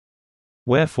in me.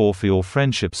 Wherefore for your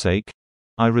friendship's sake,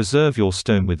 I reserve your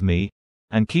stone with me,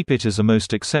 and keep it as a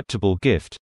most acceptable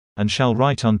gift, and shall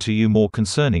write unto you more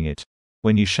concerning it,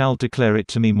 when you shall declare it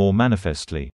to me more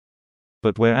manifestly.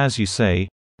 But whereas you say,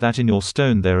 that in your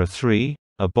stone there are three,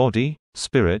 a body,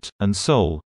 spirit, and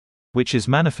soul, which is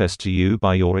manifest to you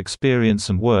by your experience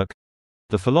and work,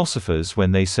 the philosophers,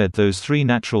 when they said those three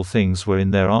natural things were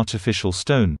in their artificial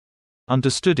stone,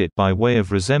 understood it by way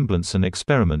of resemblance and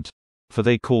experiment, for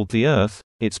they called the earth,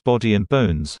 its body and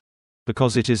bones,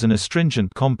 because it is an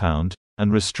astringent compound,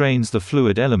 and restrains the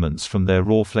fluid elements from their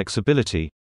raw flexibility,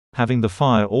 having the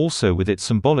fire also with it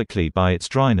symbolically by its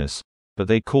dryness, but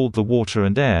they called the water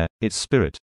and air, its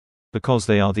spirit, because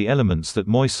they are the elements that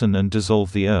moisten and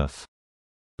dissolve the earth.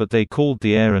 But they called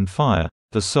the air and fire,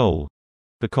 the soul,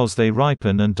 because they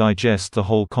ripen and digest the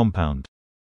whole compound.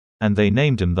 And they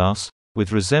named them thus,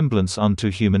 with resemblance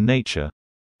unto human nature,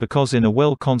 because in a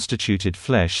well-constituted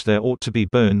flesh there ought to be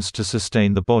bones to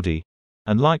sustain the body,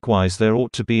 and likewise there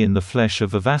ought to be in the flesh a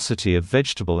vivacity of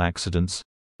vegetable accidents,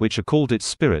 which are called its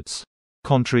spirits,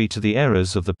 contrary to the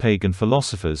errors of the pagan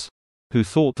philosophers, who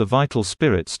thought the vital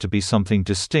spirits to be something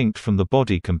distinct from the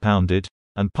body compounded,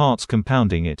 and parts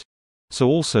compounding it. So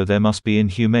also there must be in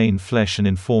humane flesh an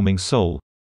informing soul,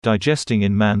 digesting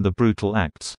in man the brutal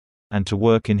acts, and to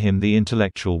work in him the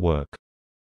intellectual work.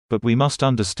 But we must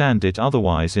understand it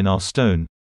otherwise in our stone,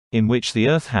 in which the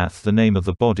earth hath the name of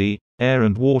the body, air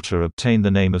and water obtain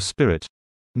the name of spirit,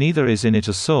 neither is in it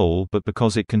a soul but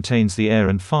because it contains the air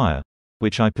and fire,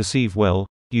 which I perceive well,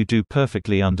 you do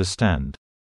perfectly understand.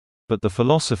 But the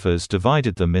philosophers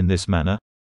divided them in this manner,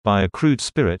 by a crude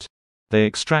spirit, they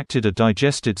extracted a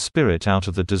digested spirit out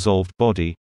of the dissolved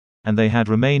body, and they had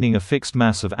remaining a fixed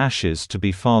mass of ashes to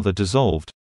be farther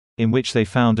dissolved, in which they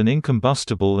found an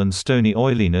incombustible and stony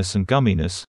oiliness and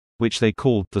gumminess, which they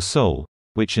called the soul,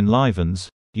 which enlivens,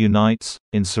 unites,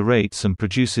 inserates and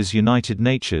produces united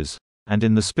natures, and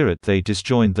in the spirit they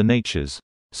disjoined the natures,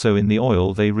 so in the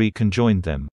oil they reconjoined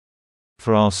them.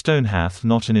 For our stone hath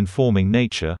not an informing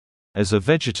nature, as a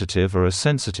vegetative or a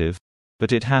sensitive,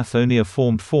 but it hath only a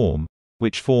formed form,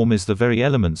 which form is the very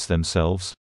elements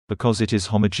themselves, because it is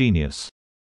homogeneous.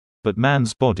 But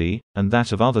man's body, and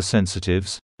that of other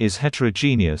sensitives, is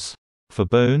heterogeneous, for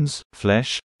bones,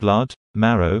 flesh, blood,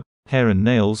 marrow, hair and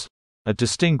nails, are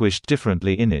distinguished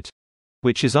differently in it,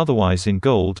 which is otherwise in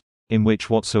gold, in which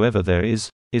whatsoever there is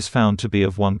found to be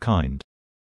of one kind.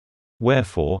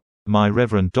 Wherefore, my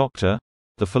reverend doctor,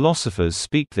 the philosophers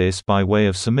speak this by way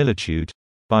of similitude,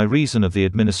 by reason of the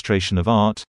administration of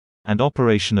art, and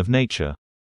operation of nature,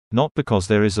 not because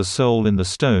there is a soul in the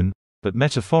stone, but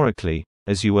metaphorically,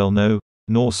 as you well know,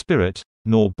 nor spirit,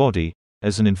 nor body,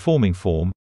 as an informing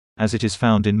form, as it is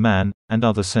found in man, and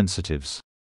other sensitives.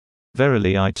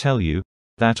 Verily I tell you,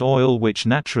 that oil which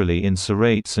naturally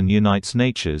inserates and unites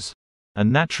natures,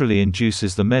 and naturally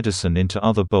induces the medicine into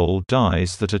other bold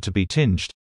dyes that are to be tinged,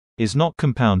 is not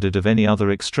compounded of any other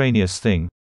extraneous thing,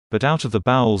 but out of the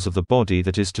bowels of the body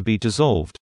that is to be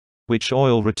dissolved, which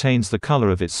oil retains the colour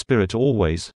of its spirit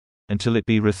always, until it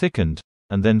be rethickened,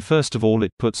 and then first of all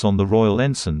it puts on the royal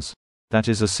ensigns, that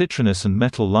is a citronous and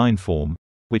metal line form,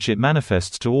 which it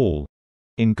manifests to all.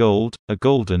 In gold, a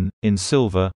golden, in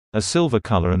silver, a silver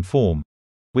colour and form,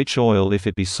 which oil if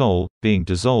it be sol, being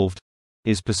dissolved,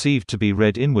 is perceived to be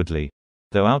red inwardly,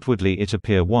 though outwardly it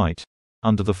appear white,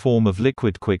 under the form of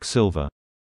liquid quicksilver.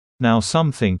 Now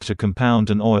some think to compound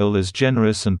an oil as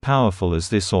generous and powerful as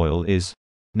this oil is,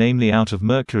 namely out of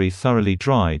mercury thoroughly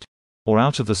dried, or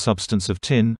out of the substance of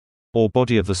tin, or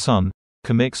body of the sun,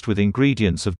 commixed with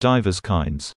ingredients of divers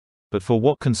kinds, but for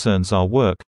what concerns our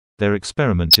work, their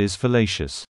experiment is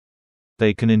fallacious.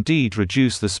 They can indeed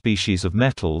reduce the species of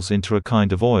metals into a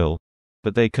kind of oil,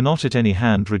 but they cannot at any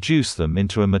hand reduce them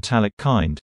into a metallic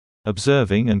kind,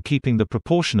 observing and keeping the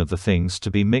proportion of the things to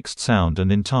be mixed sound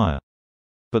and entire.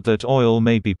 But that oil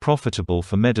may be profitable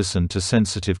for medicine to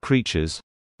sensitive creatures,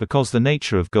 because the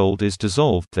nature of gold is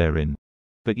dissolved therein,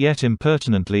 but yet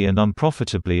impertinently and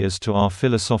unprofitably as to our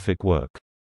philosophic work.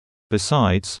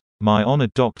 Besides, my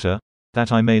honoured doctor,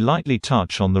 that I may lightly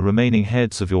touch on the remaining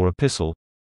heads of your epistle,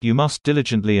 you must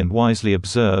diligently and wisely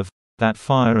observe, that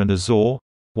fire and azure,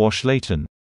 wash latent.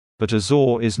 But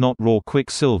azure is not raw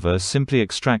quicksilver simply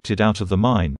extracted out of the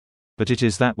mine, but it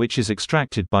is that which is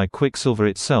extracted by quicksilver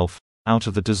itself, out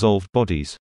of the dissolved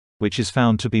bodies, which is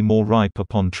found to be more ripe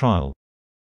upon trial.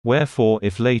 Wherefore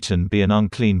if latent be an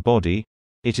unclean body,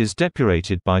 it is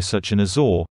depurated by such an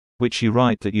azure, which you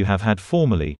write that you have had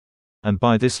formerly, and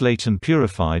by this latent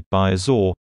purified by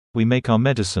azure, we make our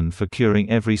medicine for curing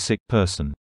every sick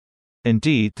person.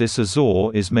 Indeed this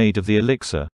azure is made of the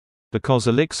elixir, because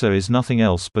elixir is nothing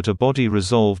else but a body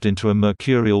resolved into a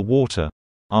mercurial water,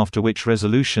 after which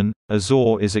resolution,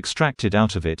 azor is extracted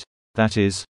out of it, that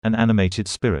is, an animated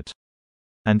spirit.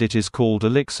 And it is called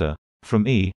elixir, from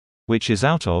which is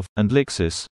out of, and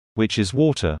lixis, which is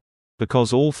water,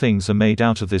 because all things are made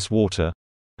out of this water,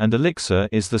 and elixir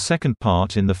is the second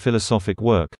part in the philosophic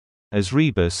work, as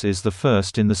rebus is the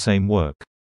first in the same work.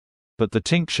 But the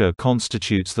tincture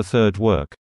constitutes the third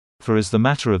work, for as the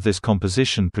matter of this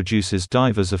composition produces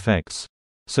divers effects,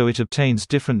 so it obtains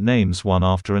different names one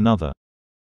after another.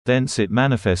 Thence it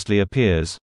manifestly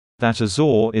appears, that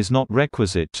azor is not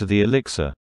requisite to the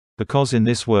elixir, because in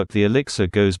this work the elixir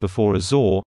goes before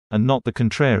azor, and not the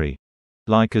contrary,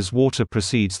 like as water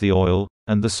precedes the oil,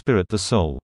 and the spirit the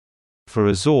soul. For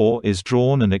azor is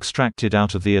drawn and extracted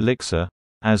out of the elixir,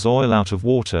 as oil out of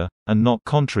water, and not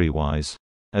contrariwise,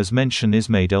 as mention is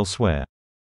made elsewhere.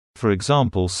 For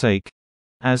example's sake,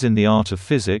 as in the art of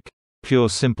physic, pure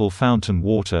simple fountain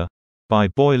water, by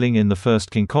boiling in the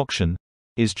first concoction,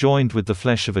 is joined with the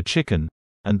flesh of a chicken,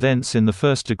 and thence in the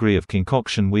first degree of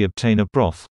concoction we obtain a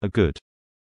broth, a good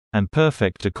and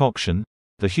perfect decoction,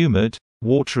 the humid,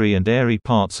 watery and airy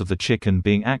parts of the chicken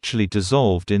being actually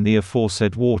dissolved in the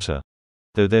aforesaid water,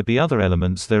 though there be other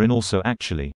elements therein also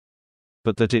actually.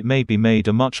 But that it may be made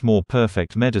a much more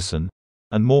perfect medicine,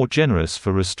 and more generous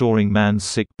for restoring man's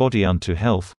sick body unto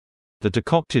health, the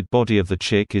decocted body of the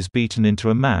chick is beaten into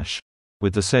a mash,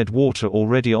 with the said water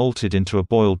already altered into a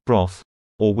boiled broth,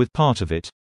 or with part of it,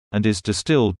 and is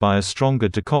distilled by a stronger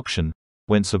decoction,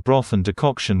 whence a broth and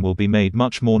decoction will be made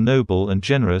much more noble and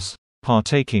generous,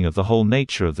 partaking of the whole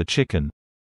nature of the chicken,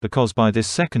 because by this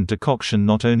second decoction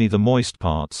not only the moist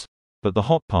parts, but the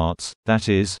hot parts, that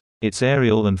is, its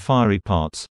aerial and fiery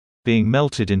parts, being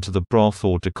melted into the broth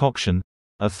or decoction,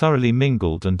 are thoroughly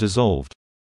mingled and dissolved.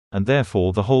 And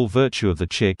therefore the whole virtue of the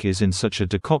chick is in such a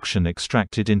decoction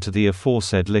extracted into the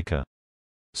aforesaid liquor.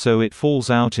 So it falls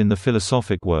out in the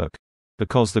philosophic work,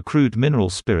 because the crude mineral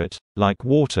spirit, like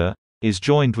water, is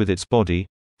joined with its body,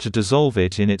 to dissolve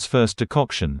it in its first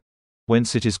decoction,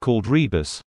 whence it is called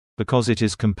rebus, because it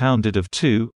is compounded of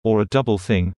two, or a double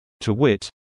thing, to wit,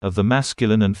 of the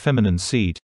masculine and feminine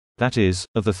seed, that is,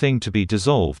 of the thing to be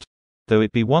dissolved, though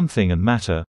it be one thing and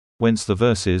matter, whence the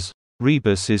verses,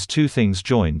 rebus is two things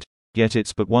joined, yet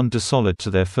it's but one dissolid to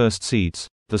their first seeds,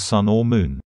 the sun or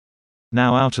moon.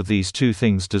 Now out of these two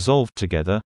things dissolved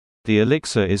together, the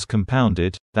elixir is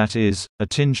compounded, that is, a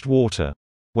tinged water,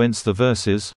 whence the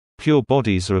verses, pure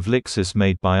bodies are of lixis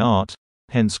made by art,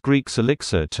 hence Greek's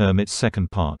elixir term its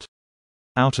second part.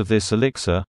 Out of this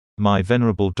elixir, my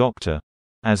venerable doctor,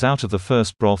 as out of the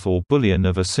first broth or bouillon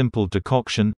of a simple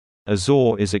decoction,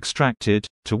 azor is extracted,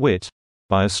 to wit,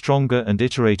 by a stronger and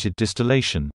iterated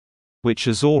distillation, which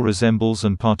azor resembles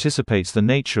and participates the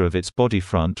nature of its body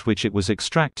front which it was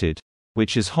extracted,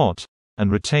 which is hot,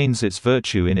 and retains its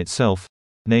virtue in itself,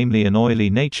 namely an oily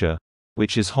nature,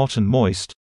 which is hot and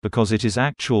moist, because it is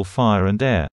actual fire and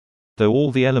air, though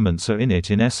all the elements are in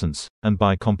it in essence, and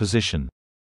by composition.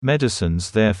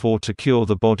 Medicines therefore to cure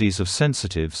the bodies of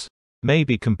sensitives, may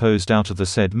be composed out of the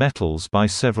said metals by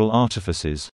several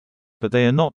artifices, but they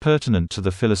are not pertinent to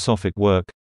the philosophic work,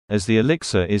 as the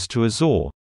elixir is to azor,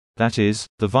 that is,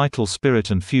 the vital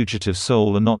spirit and fugitive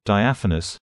soul are not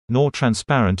diaphanous, nor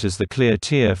transparent as the clear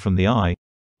tear from the eye,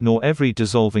 nor every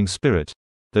dissolving spirit,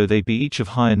 though they be each of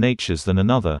higher natures than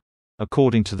another,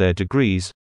 according to their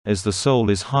degrees, as the soul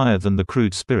is higher than the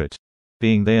crude spirit,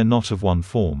 being they are not of one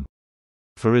form.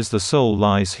 For as the soul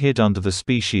lies hid under the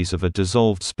species of a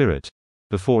dissolved spirit,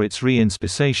 before its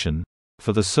re-inspissation,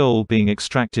 for the soul being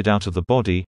extracted out of the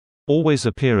body, always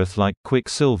appeareth like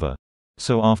quicksilver,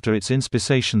 so after its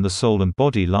inspissation the soul and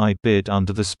body lie bid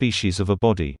under the species of a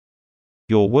body.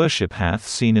 Your worship hath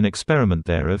seen an experiment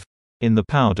thereof, in the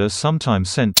powder sometime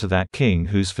sent to that king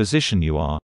whose physician you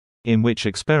are, in which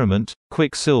experiment,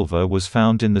 quicksilver was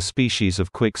found in the species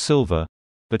of quicksilver,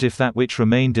 but if that which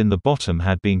remained in the bottom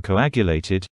had been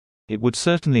coagulated, it would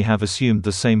certainly have assumed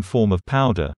the same form of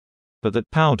powder, but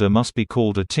that powder must be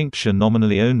called a tincture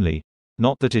nominally only,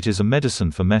 not that it is a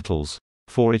medicine for metals,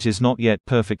 for it is not yet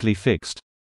perfectly fixed,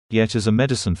 yet as a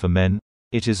medicine for men,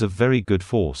 it is of very good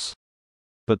force.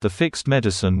 But the fixed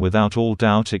medicine without all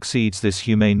doubt exceeds this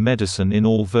humane medicine in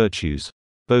all virtues,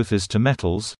 both as to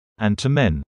metals, and to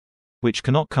men, which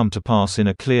cannot come to pass in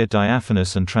a clear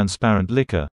diaphanous and transparent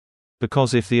liquor,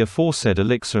 because if the aforesaid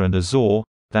elixir and azor,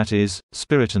 that is,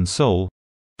 spirit and soul,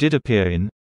 did appear in,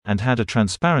 and had a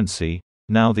transparency,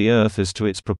 now the earth as to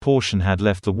its proportion had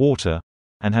left the water,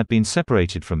 and had been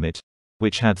separated from it,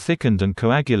 which had thickened and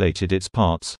coagulated its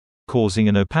parts, causing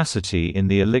an opacity in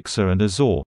the elixir and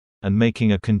azor, and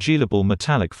making a congealable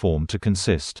metallic form to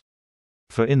consist.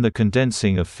 For in the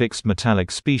condensing of fixed metallic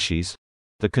species,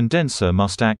 The condenser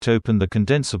must act upon the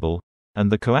condensable,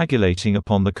 and the coagulating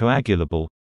upon the coagulable,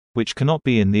 which cannot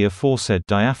be in the aforesaid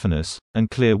diaphanous and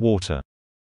clear water.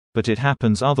 But it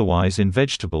happens otherwise in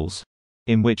vegetables,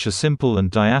 in which a simple and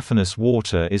diaphanous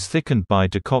water is thickened by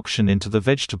decoction into the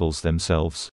vegetables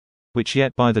themselves, which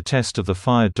yet by the test of the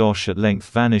fire dosh at length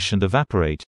vanish and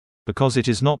evaporate, because it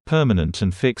is not permanent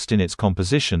and fixed in its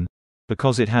composition,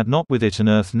 because it had not with it an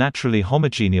earth naturally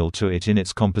homogeneal to it in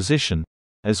its composition,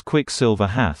 as quicksilver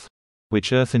hath,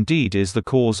 which earth indeed is the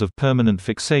cause of permanent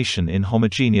fixation in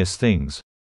homogeneous things.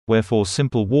 Wherefore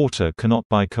simple water cannot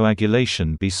by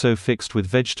coagulation be so fixed with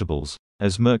vegetables,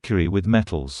 as mercury with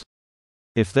metals.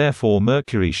 If therefore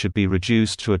mercury should be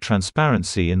reduced to a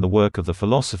transparency in the work of the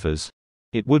philosophers,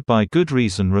 it would by good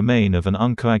reason remain of an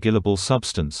uncoagulable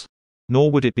substance,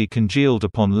 nor would it be congealed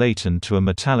upon latent to a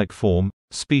metallic form,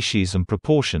 species and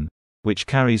proportion, which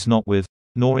carries not with,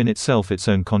 nor in itself its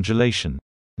own congelation,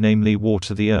 namely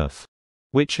water the earth.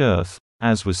 Which earth,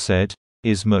 as was said,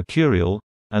 is mercurial,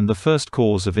 and the first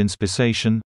cause of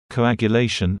inspissation,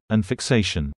 coagulation, and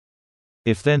fixation.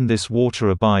 If then this water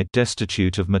abide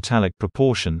destitute of metallic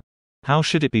proportion, how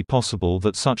should it be possible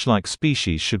that such like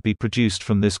species should be produced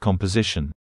from this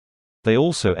composition? They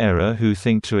also err who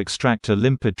think to extract a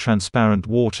limpid transparent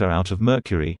water out of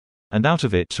mercury, and out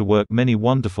of it to work many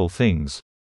wonderful things.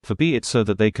 For be it so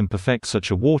that they can perfect such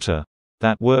a water,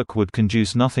 that work would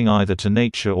conduce nothing either to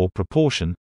nature or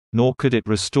proportion, nor could it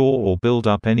restore or build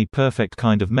up any perfect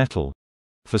kind of metal.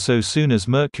 For so soon as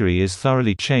mercury is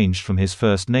thoroughly changed from his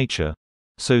first nature,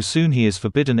 so soon he is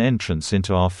forbidden entrance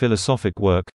into our philosophic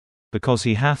work, because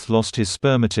he hath lost his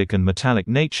spermatic and metallic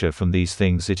nature. From these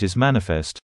things it is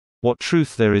manifest, what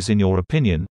truth there is in your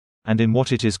opinion, and in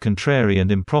what it is contrary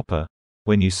and improper,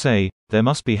 when you say, there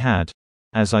must be had,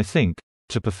 as I think,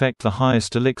 to perfect the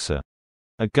highest elixir,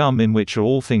 a gum in which are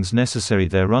all things necessary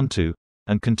thereunto,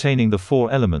 and containing the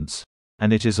four elements,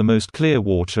 and it is a most clear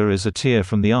water as a tear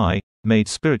from the eye, made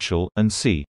spiritual, and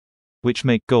see, which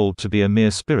make gold to be a mere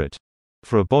spirit.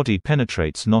 For a body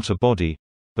penetrates not a body,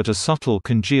 but a subtle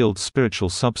congealed spiritual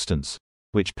substance,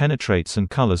 which penetrates and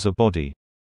colors a body.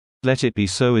 Let it be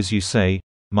so as you say,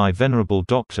 my venerable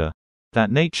doctor, that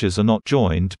natures are not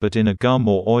joined but in a gum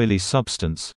or oily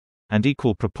substance, and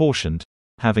equal proportioned,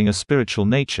 having a spiritual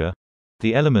nature,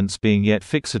 the elements being yet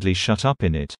fixedly shut up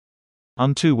in it.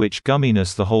 Unto which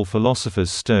gumminess the whole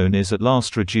philosopher's stone is at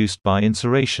last reduced by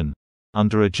insuration,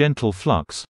 under a gentle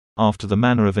flux, after the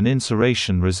manner of an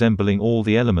insuration resembling all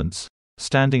the elements,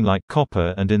 standing like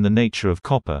copper and in the nature of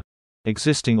copper,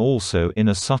 existing also in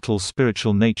a subtle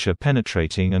spiritual nature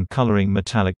penetrating and coloring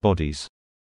metallic bodies.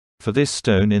 For this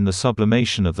stone in the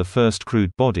sublimation of the first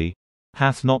crude body,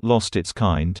 hath not lost its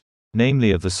kind,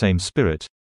 namely of the same spirit,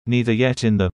 neither yet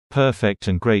in the perfect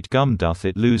and great gum doth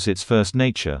it lose its first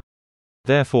nature.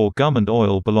 Therefore gum and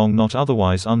oil belong not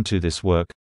otherwise unto this work,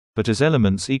 but as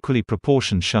elements equally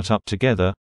proportioned shut up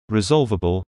together,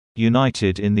 resolvable,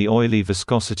 united in the oily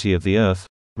viscosity of the earth,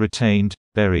 retained,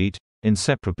 buried,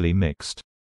 inseparably mixed.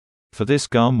 For this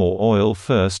gum or oil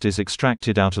first is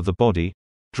extracted out of the body,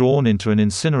 drawn into an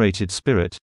incinerated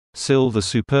spirit, till the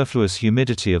superfluous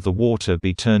humidity of the water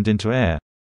be turned into air,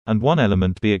 and one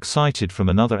element be excited from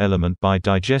another element by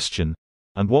digestion,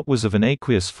 and what was of an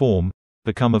aqueous form,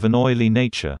 become of an oily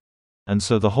nature, and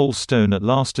so the whole stone at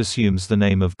last assumes the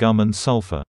name of gum and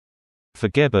sulphur. For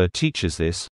Geber teaches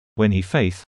this, when he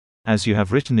faith, as you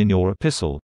have written in your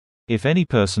epistle, if any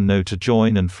person know to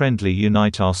join and friendly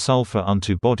unite our sulphur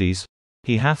unto bodies,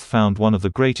 he hath found one of the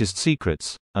greatest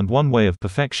secrets, and one way of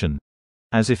perfection,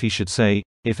 as if he should say,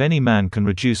 if any man can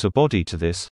reduce a body to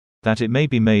this, that it may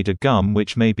be made a gum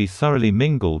which may be thoroughly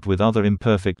mingled with other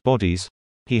imperfect bodies,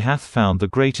 he hath found the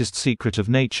greatest secret of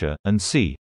nature, and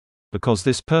see, because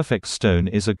this perfect stone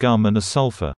is a gum and a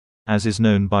sulphur, as is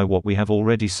known by what we have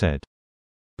already said.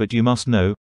 But you must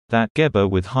know, that Geber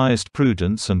with highest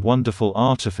prudence and wonderful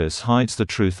artifice hides the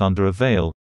truth under a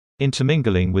veil,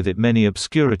 intermingling with it many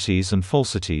obscurities and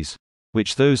falsities,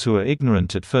 which those who are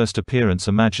ignorant at first appearance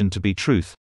imagine to be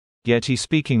truth, yet he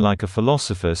speaking like a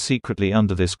philosopher secretly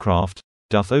under this craft,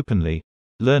 doth openly,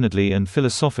 learnedly and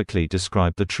philosophically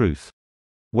describe the truth.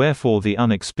 Wherefore the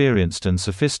unexperienced and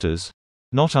sophisters,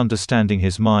 not understanding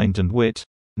his mind and wit,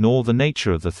 nor the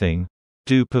nature of the thing,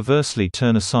 do perversely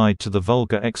turn aside to the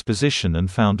vulgar exposition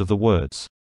and found of the words.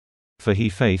 For he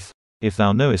faith, if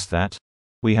thou knowest that,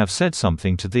 we have said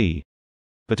something to thee.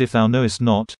 But if thou knowest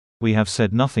not, we have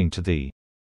said nothing to thee.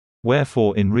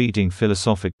 Wherefore in reading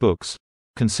philosophic books,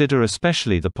 consider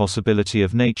especially the possibility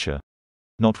of nature.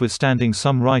 Notwithstanding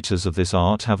some writers of this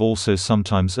art have also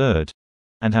sometimes erred,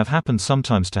 and have happened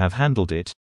sometimes to have handled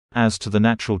it, as to the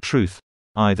natural truth,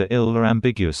 either ill or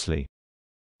ambiguously.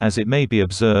 As it may be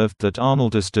observed that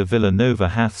Arnoldus de Villanova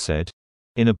hath said,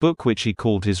 in a book which he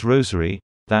called his Rosary,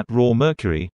 that raw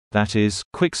mercury, that is,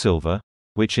 quicksilver,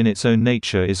 which in its own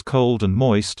nature is cold and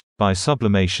moist, by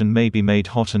sublimation may be made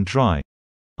hot and dry.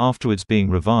 Afterwards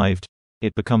being revived,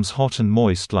 it becomes hot and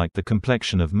moist like the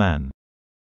complexion of man.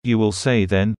 You will say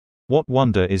then, what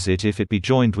wonder is it if it be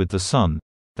joined with the sun,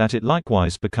 that it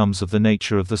likewise becomes of the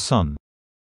nature of the sun?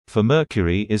 For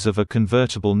mercury is of a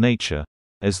convertible nature,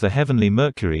 as the heavenly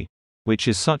Mercury, which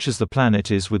is such as the planet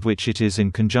is with which it is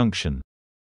in conjunction.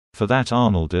 For that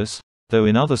Arnoldus, though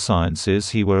in other sciences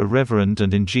he were a reverend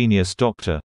and ingenious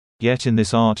doctor, yet in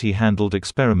this art he handled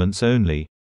experiments only,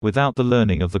 without the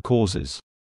learning of the causes.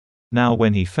 Now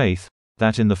when he faith,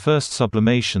 that in the first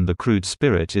sublimation the crude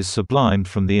spirit is sublimed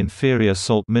from the inferior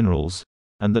salt minerals,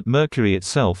 and that mercury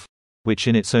itself, which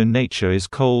in its own nature is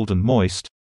cold and moist,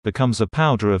 becomes a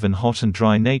powder of an hot and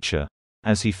dry nature,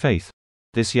 as he faith,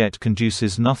 this yet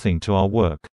conduces nothing to our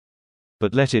work.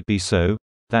 But let it be so,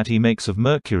 that he makes of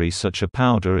mercury such a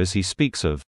powder as he speaks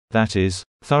of, that is,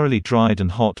 thoroughly dried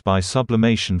and hot by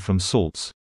sublimation from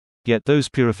salts. Yet those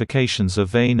purifications are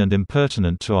vain and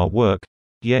impertinent to our work,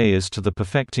 yea, as to the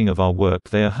perfecting of our work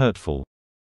they are hurtful.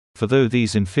 For though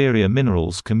these inferior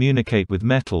minerals communicate with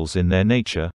metals in their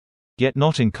nature, yet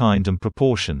not in kind and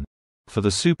proportion. For the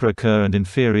superaoccur and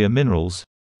inferior minerals,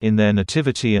 in their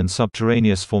nativity and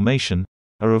subterraneous formation,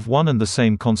 are of one and the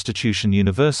same constitution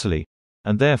universally,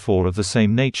 and therefore of the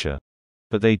same nature,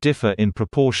 but they differ in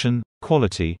proportion,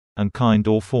 quality, and kind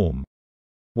or form.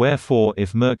 Wherefore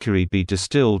if mercury be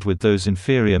distilled with those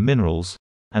inferior minerals,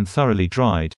 and thoroughly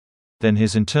dried, then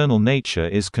his internal nature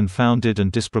is confounded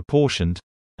and disproportioned,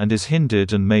 and is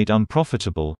hindered and made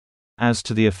unprofitable, as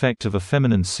to the effect of a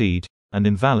feminine seed, and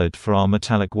invalid for our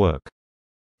metallic work.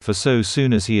 For so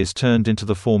soon as he is turned into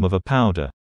the form of a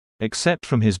powder, except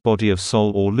from his body of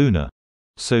Sol or lunar,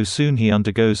 so soon he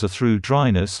undergoes a through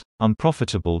dryness,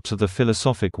 unprofitable to the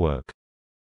philosophic work.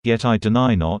 Yet I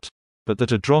deny not, but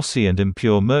that a drossy and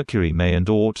impure mercury may and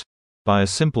ought, by a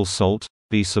simple salt,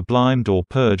 be sublimed or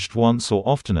purged once or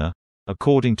oftener,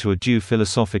 according to a due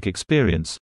philosophic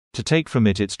experience, to take from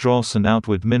it its dross and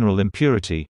outward mineral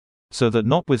impurity, so that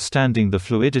notwithstanding the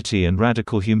fluidity and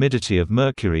radical humidity of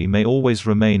mercury may always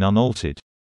remain unaltered.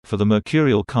 For the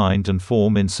mercurial kind and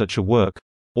form in such a work,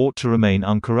 ought to remain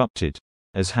uncorrupted,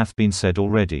 as hath been said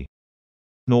already.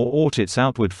 Nor ought its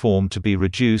outward form to be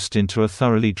reduced into a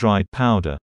thoroughly dried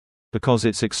powder, because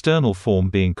its external form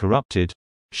being corrupted,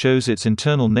 shows its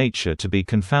internal nature to be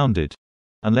confounded,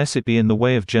 unless it be in the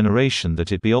way of generation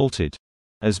that it be altered,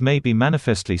 as may be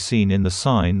manifestly seen in the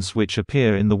signs which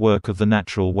appear in the work of the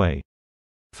natural way.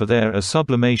 For there are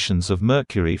sublimations of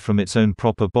mercury from its own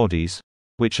proper bodies,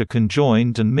 which are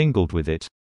conjoined and mingled with it,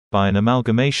 by an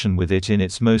amalgamation with it in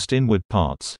its most inward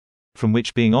parts, from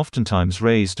which being oftentimes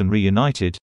raised and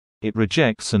reunited, it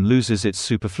rejects and loses its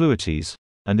superfluities,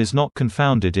 and is not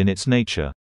confounded in its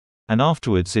nature. And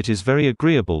afterwards it is very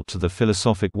agreeable to the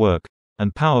philosophic work,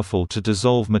 and powerful to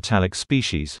dissolve metallic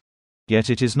species.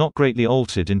 Yet it is not greatly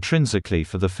altered intrinsically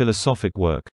for the philosophic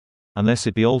work, unless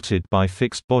it be altered by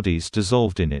fixed bodies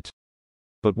dissolved in it.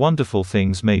 But wonderful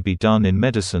things may be done in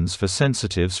medicines for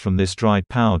sensitives from this dried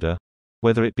powder,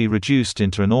 whether it be reduced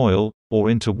into an oil, or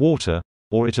into water,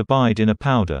 or it abide in a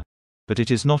powder, but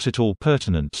it is not at all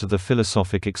pertinent to the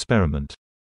philosophic experiment.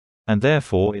 And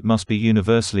therefore it must be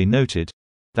universally noted,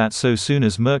 that so soon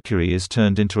as mercury is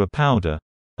turned into a powder,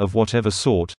 of whatever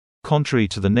sort, contrary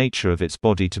to the nature of its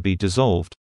body to be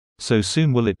dissolved, so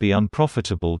soon will it be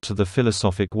unprofitable to the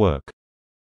philosophic work.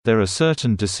 There are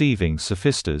certain deceiving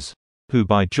sophisters, who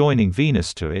by joining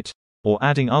Venus to it, or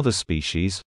adding other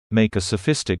species, make a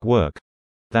sophistic work.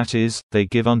 That is, they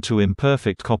give unto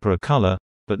imperfect copper a color,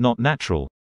 but not natural.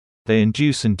 They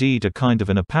induce indeed a kind of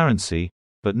an apparency,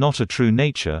 but not a true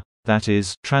nature, that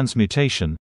is,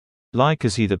 transmutation, like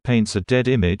as he that paints a dead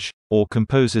image, or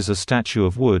composes a statue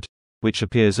of wood, which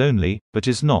appears only, but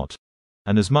is not.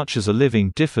 And as much as a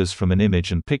living differs from an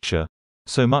image and picture,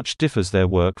 so much differs their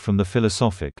work from the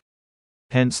philosophic.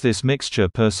 Hence this mixture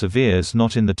perseveres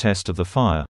not in the test of the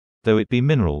fire, though it be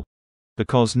mineral,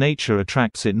 because nature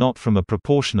attracts it not from a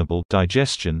proportionable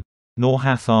digestion, nor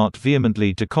hath art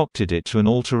vehemently decocted it to an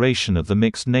alteration of the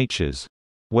mixed natures.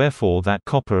 Wherefore that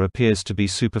copper appears to be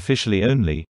superficially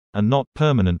only, and not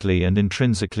permanently and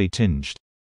intrinsically tinged.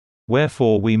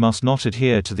 Wherefore we must not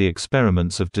adhere to the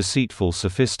experiments of deceitful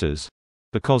sophisters,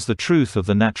 because the truth of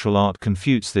the natural art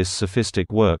confutes this sophistic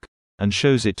work, and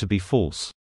shows it to be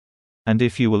false. And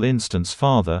if you will instance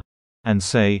farther, and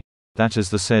say, that as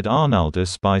the said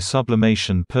Arnaldus by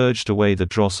sublimation purged away the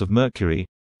dross of mercury,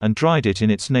 and dried it in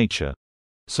its nature,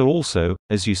 So also,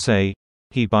 as you say,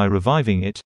 he by reviving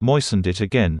it, moistened it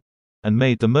again, and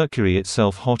made the mercury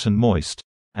itself hot and moist,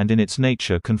 and in its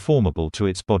nature conformable to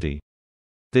its body.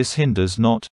 This hinders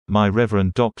not, my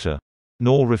reverend doctor,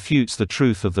 nor refutes the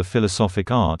truth of the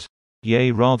philosophic art,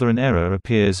 yea rather an error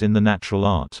appears in the natural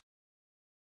art.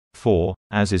 For,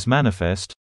 as is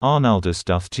manifest, Arnaldus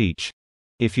doth teach,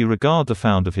 if you regard the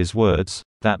found of his words,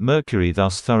 that mercury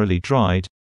thus thoroughly dried,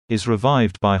 is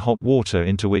revived by hot water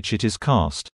into which it is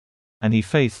cast, and he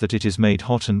faith that it is made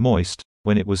hot and moist,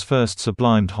 when it was first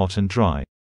sublimed hot and dry.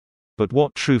 But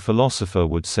what true philosopher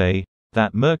would say,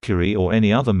 that mercury or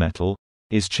any other metal,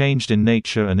 is changed in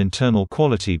nature and internal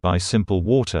quality by simple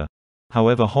water,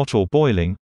 however hot or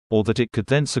boiling, or that it could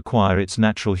thence acquire its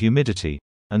natural humidity,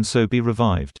 and so be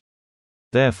revived?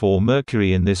 Therefore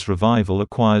mercury in this revival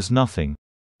acquires nothing,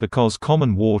 because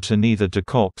common water neither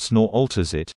decocts nor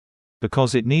alters it,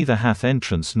 because it neither hath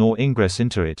entrance nor ingress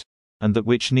into it, and that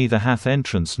which neither hath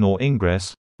entrance nor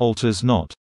ingress, alters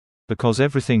not, because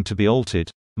everything to be altered,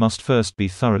 must first be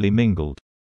thoroughly mingled.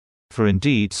 For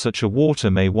indeed such a water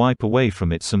may wipe away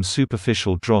from it some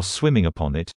superficial dross swimming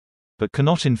upon it, but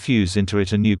cannot infuse into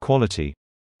it a new quality.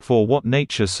 For what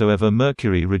nature soever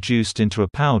mercury reduced into a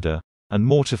powder, and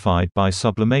mortified by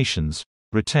sublimations,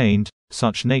 retained,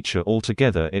 such nature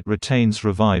altogether it retains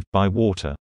revived by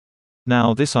water.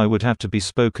 Now this I would have to be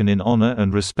spoken in honor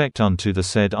and respect unto the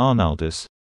said Arnaldus,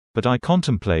 but I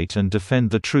contemplate and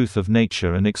defend the truth of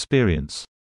nature and experience.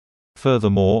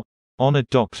 Furthermore, honored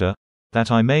doctor, that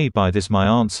I may by this my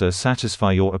answer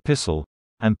satisfy your epistle,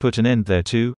 and put an end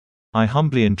thereto, I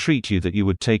humbly entreat you that you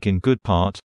would take in good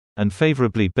part, and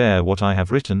favorably bear what I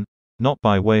have written, not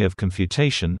by way of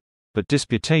confutation, but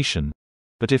disputation.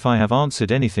 But if I have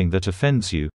answered anything that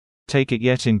offends you, take it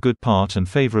yet in good part and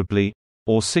favorably,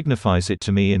 or signifies it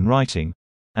to me in writing,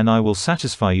 and I will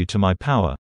satisfy you to my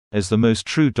power, as the most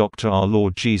true doctor our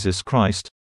Lord Jesus Christ,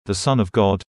 the Son of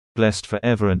God, blessed for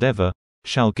ever and ever,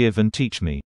 shall give and teach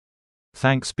me.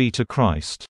 Thanks be to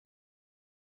Christ.